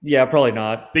just probably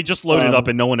not. They just load it up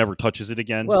and no one ever touches it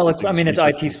again. Well, it's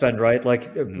IT spend, right?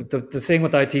 Like the thing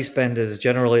with IT spend is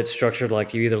generally it's structured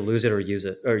like you either lose it or use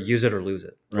it, or use it or lose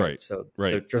it. Right. So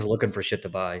they're just looking for shit to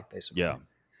buy, basically.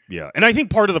 Yeah. And I think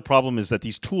part of the problem is that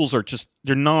these tools are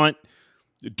they're not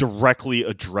directly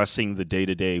addressing the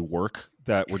day-to-day work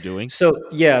that we're doing. So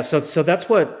that's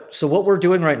what we're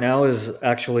doing right now is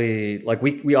actually like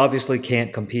we obviously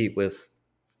can't compete with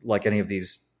like any of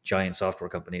these giant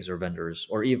software companies or vendors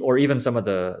or even some of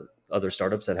the other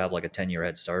startups that have like a 10-year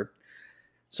head start.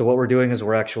 So what we're doing is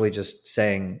we're actually just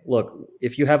saying, look,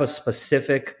 if you have a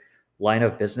specific line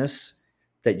of business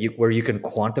where you can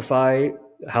quantify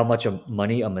how much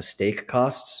money a mistake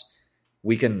costs,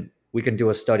 we can do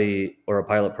a study or a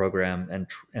pilot program and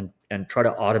try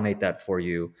to automate that for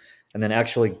you, and then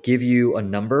actually give you a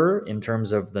number in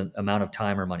terms of the amount of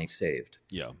time or money saved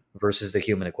versus the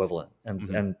human equivalent.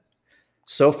 And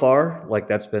so far, like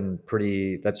that's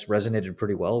resonated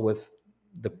pretty well with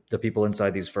the people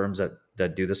inside these firms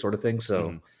that do this sort of thing.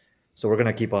 So we're going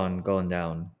to keep on going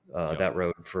down that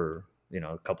road for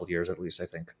a couple of years at least, I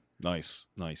think. Nice.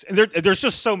 And there's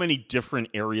just so many different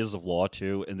areas of law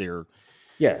too, and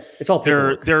it's all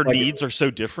their needs are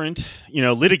so different.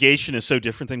 Litigation is so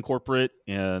different than corporate,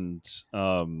 and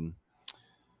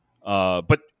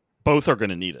but both are going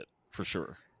to need it for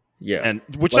sure. Yeah, and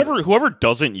whoever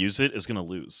doesn't use it is going to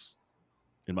lose,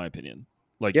 in my opinion.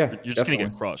 Like, you're just going to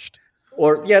get crushed.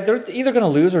 Or they're either going to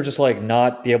lose or just like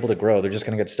not be able to grow. They're just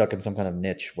going to get stuck in some kind of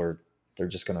niche where they're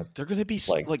going to be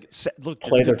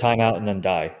play their time out and then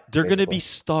die. They're going to be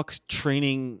stuck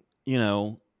training,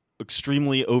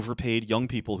 extremely overpaid young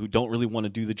people who don't really want to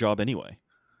do the job anyway.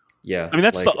 Yeah. I mean,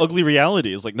 that's the ugly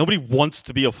reality, is like nobody wants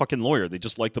to be a fucking lawyer. They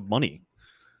just like the money.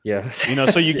 Yeah.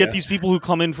 So you get these people who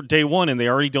come in for day one and they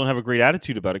already don't have a great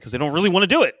attitude about it because they don't really want to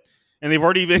do it. And they've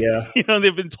already been,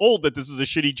 they've been told that this is a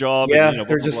shitty job. Yeah, and,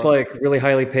 they're just like really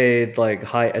highly paid, like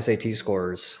high SAT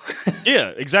scores. Yeah,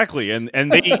 exactly. And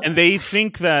they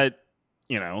think that,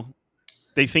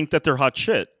 they think that they're hot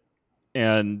shit,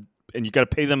 and you got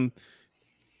to pay them.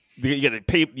 You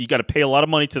got to pay a lot of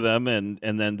money to them, and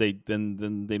then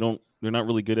they're not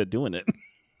really good at doing it.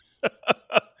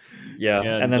 Yeah,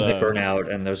 and then they burn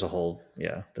out, and there's a whole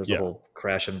a whole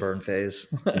crash and burn phase.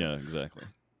 Yeah, exactly.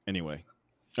 Anyway,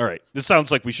 all right. This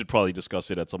sounds like we should probably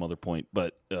discuss it at some other point,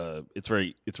 but it's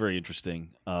very interesting.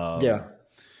 Yeah.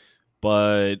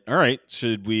 But all right,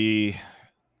 should we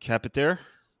cap it there?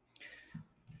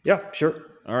 Yeah, sure.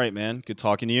 All right, man. Good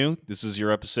talking to you. This is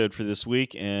your episode for this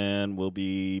week, and we'll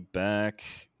be back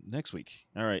next week.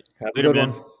 All right. Have a good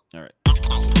one. All right.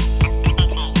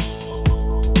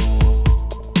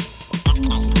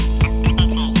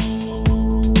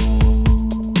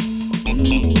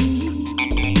 Thank you.